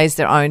having to raise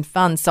their own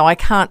funds. So I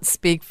can't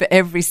speak for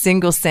every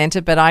single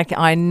centre, but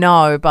I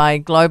know by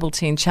Global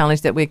Teen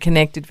Challenge that we're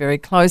connected very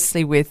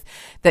closely with,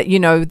 that, you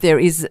know, there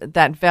is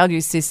that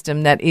value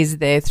system that is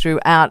there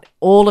throughout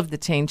all of the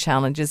teen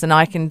challenges. And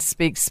I can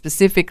speak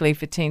specifically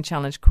for Teen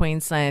Challenge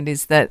Queensland,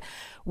 is that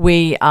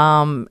we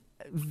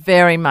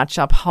very much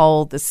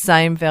uphold the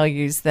same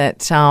values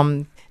that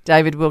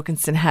David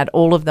Wilkinson had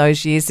all of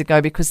those years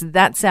ago, because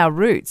that's our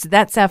roots,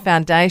 that's our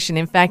foundation.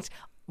 In fact,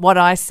 what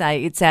I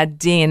say, it's our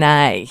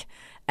DNA,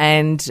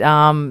 and,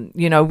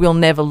 you know, we'll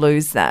never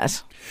lose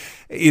that.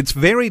 It's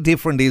very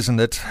different, isn't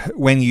it,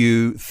 when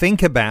you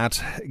think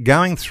about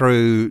going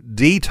through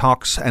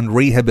detox and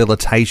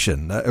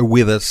rehabilitation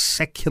with a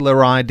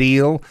secular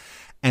ideal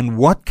and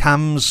what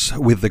comes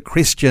with the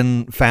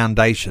Christian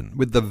foundation,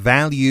 with the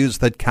values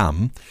that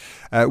come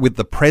with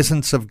the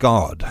presence of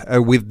God,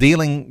 with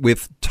dealing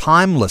with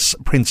timeless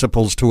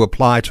principles to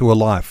apply to a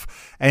life.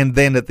 And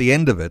then at the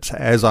end of it,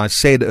 as I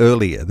said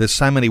earlier, there's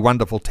so many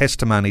wonderful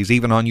testimonies,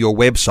 even on your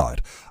website,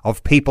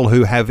 of people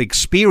who have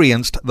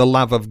experienced the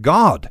love of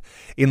God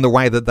in the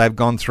way that they've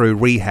gone through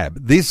rehab.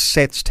 This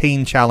sets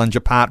Teen Challenge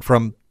apart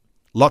from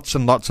lots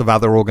and lots of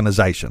other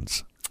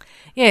organisations.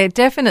 Yeah, it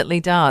definitely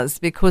does,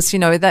 because, you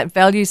know, that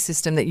value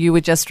system that you were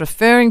just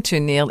referring to,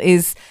 Neil,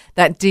 is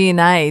that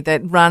DNA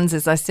that runs,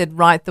 as I said,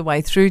 right the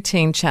way through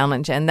Teen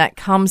Challenge, and that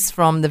comes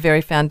from the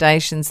very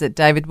foundations that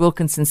David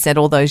Wilkinson said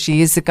all those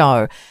years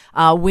ago.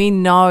 We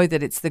know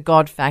that it's the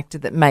God factor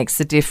that makes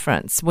the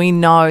difference. We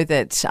know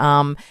that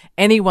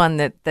anyone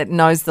that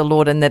knows the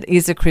Lord and that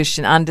is a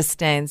Christian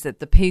understands that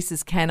the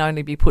pieces can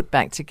only be put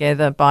back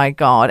together by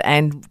God,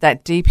 and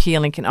that deep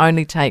healing can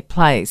only take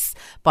place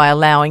by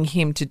allowing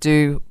Him to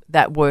do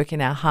that work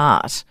in our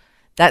heart.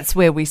 That's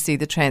where we see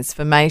the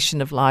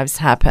transformation of lives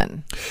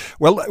happen.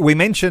 Well, we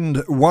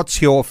mentioned What's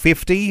Your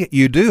 50?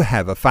 You do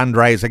have a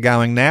fundraiser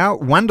going now.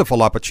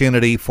 Wonderful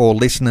opportunity for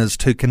listeners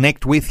to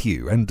connect with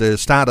you and to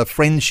start a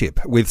friendship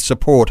with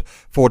support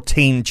for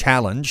Teen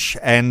Challenge.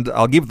 And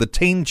I'll give the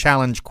Teen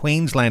Challenge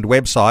Queensland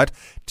website,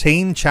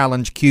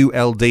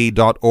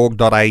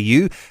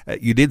 teenchallengeqld.org.au.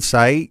 You did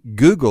say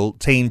Google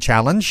Teen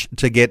Challenge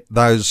to get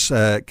those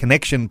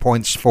connection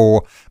points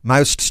for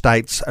most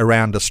states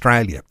around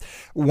Australia.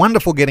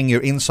 Wonderful getting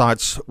your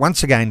insights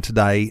once again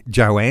today,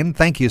 Joanne.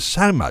 Thank you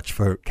so much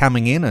for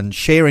coming in and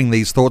sharing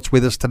these thoughts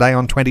with us today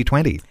on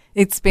 2020.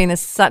 It's been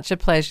such a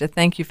pleasure.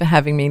 Thank you for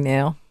having me,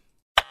 Neil.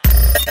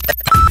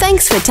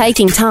 Thanks for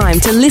taking time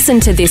to listen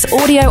to this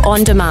audio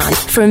on demand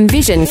from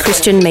Vision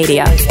Christian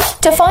Media.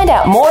 To find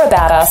out more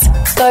about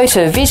us, go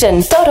to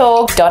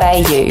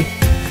vision.org.au.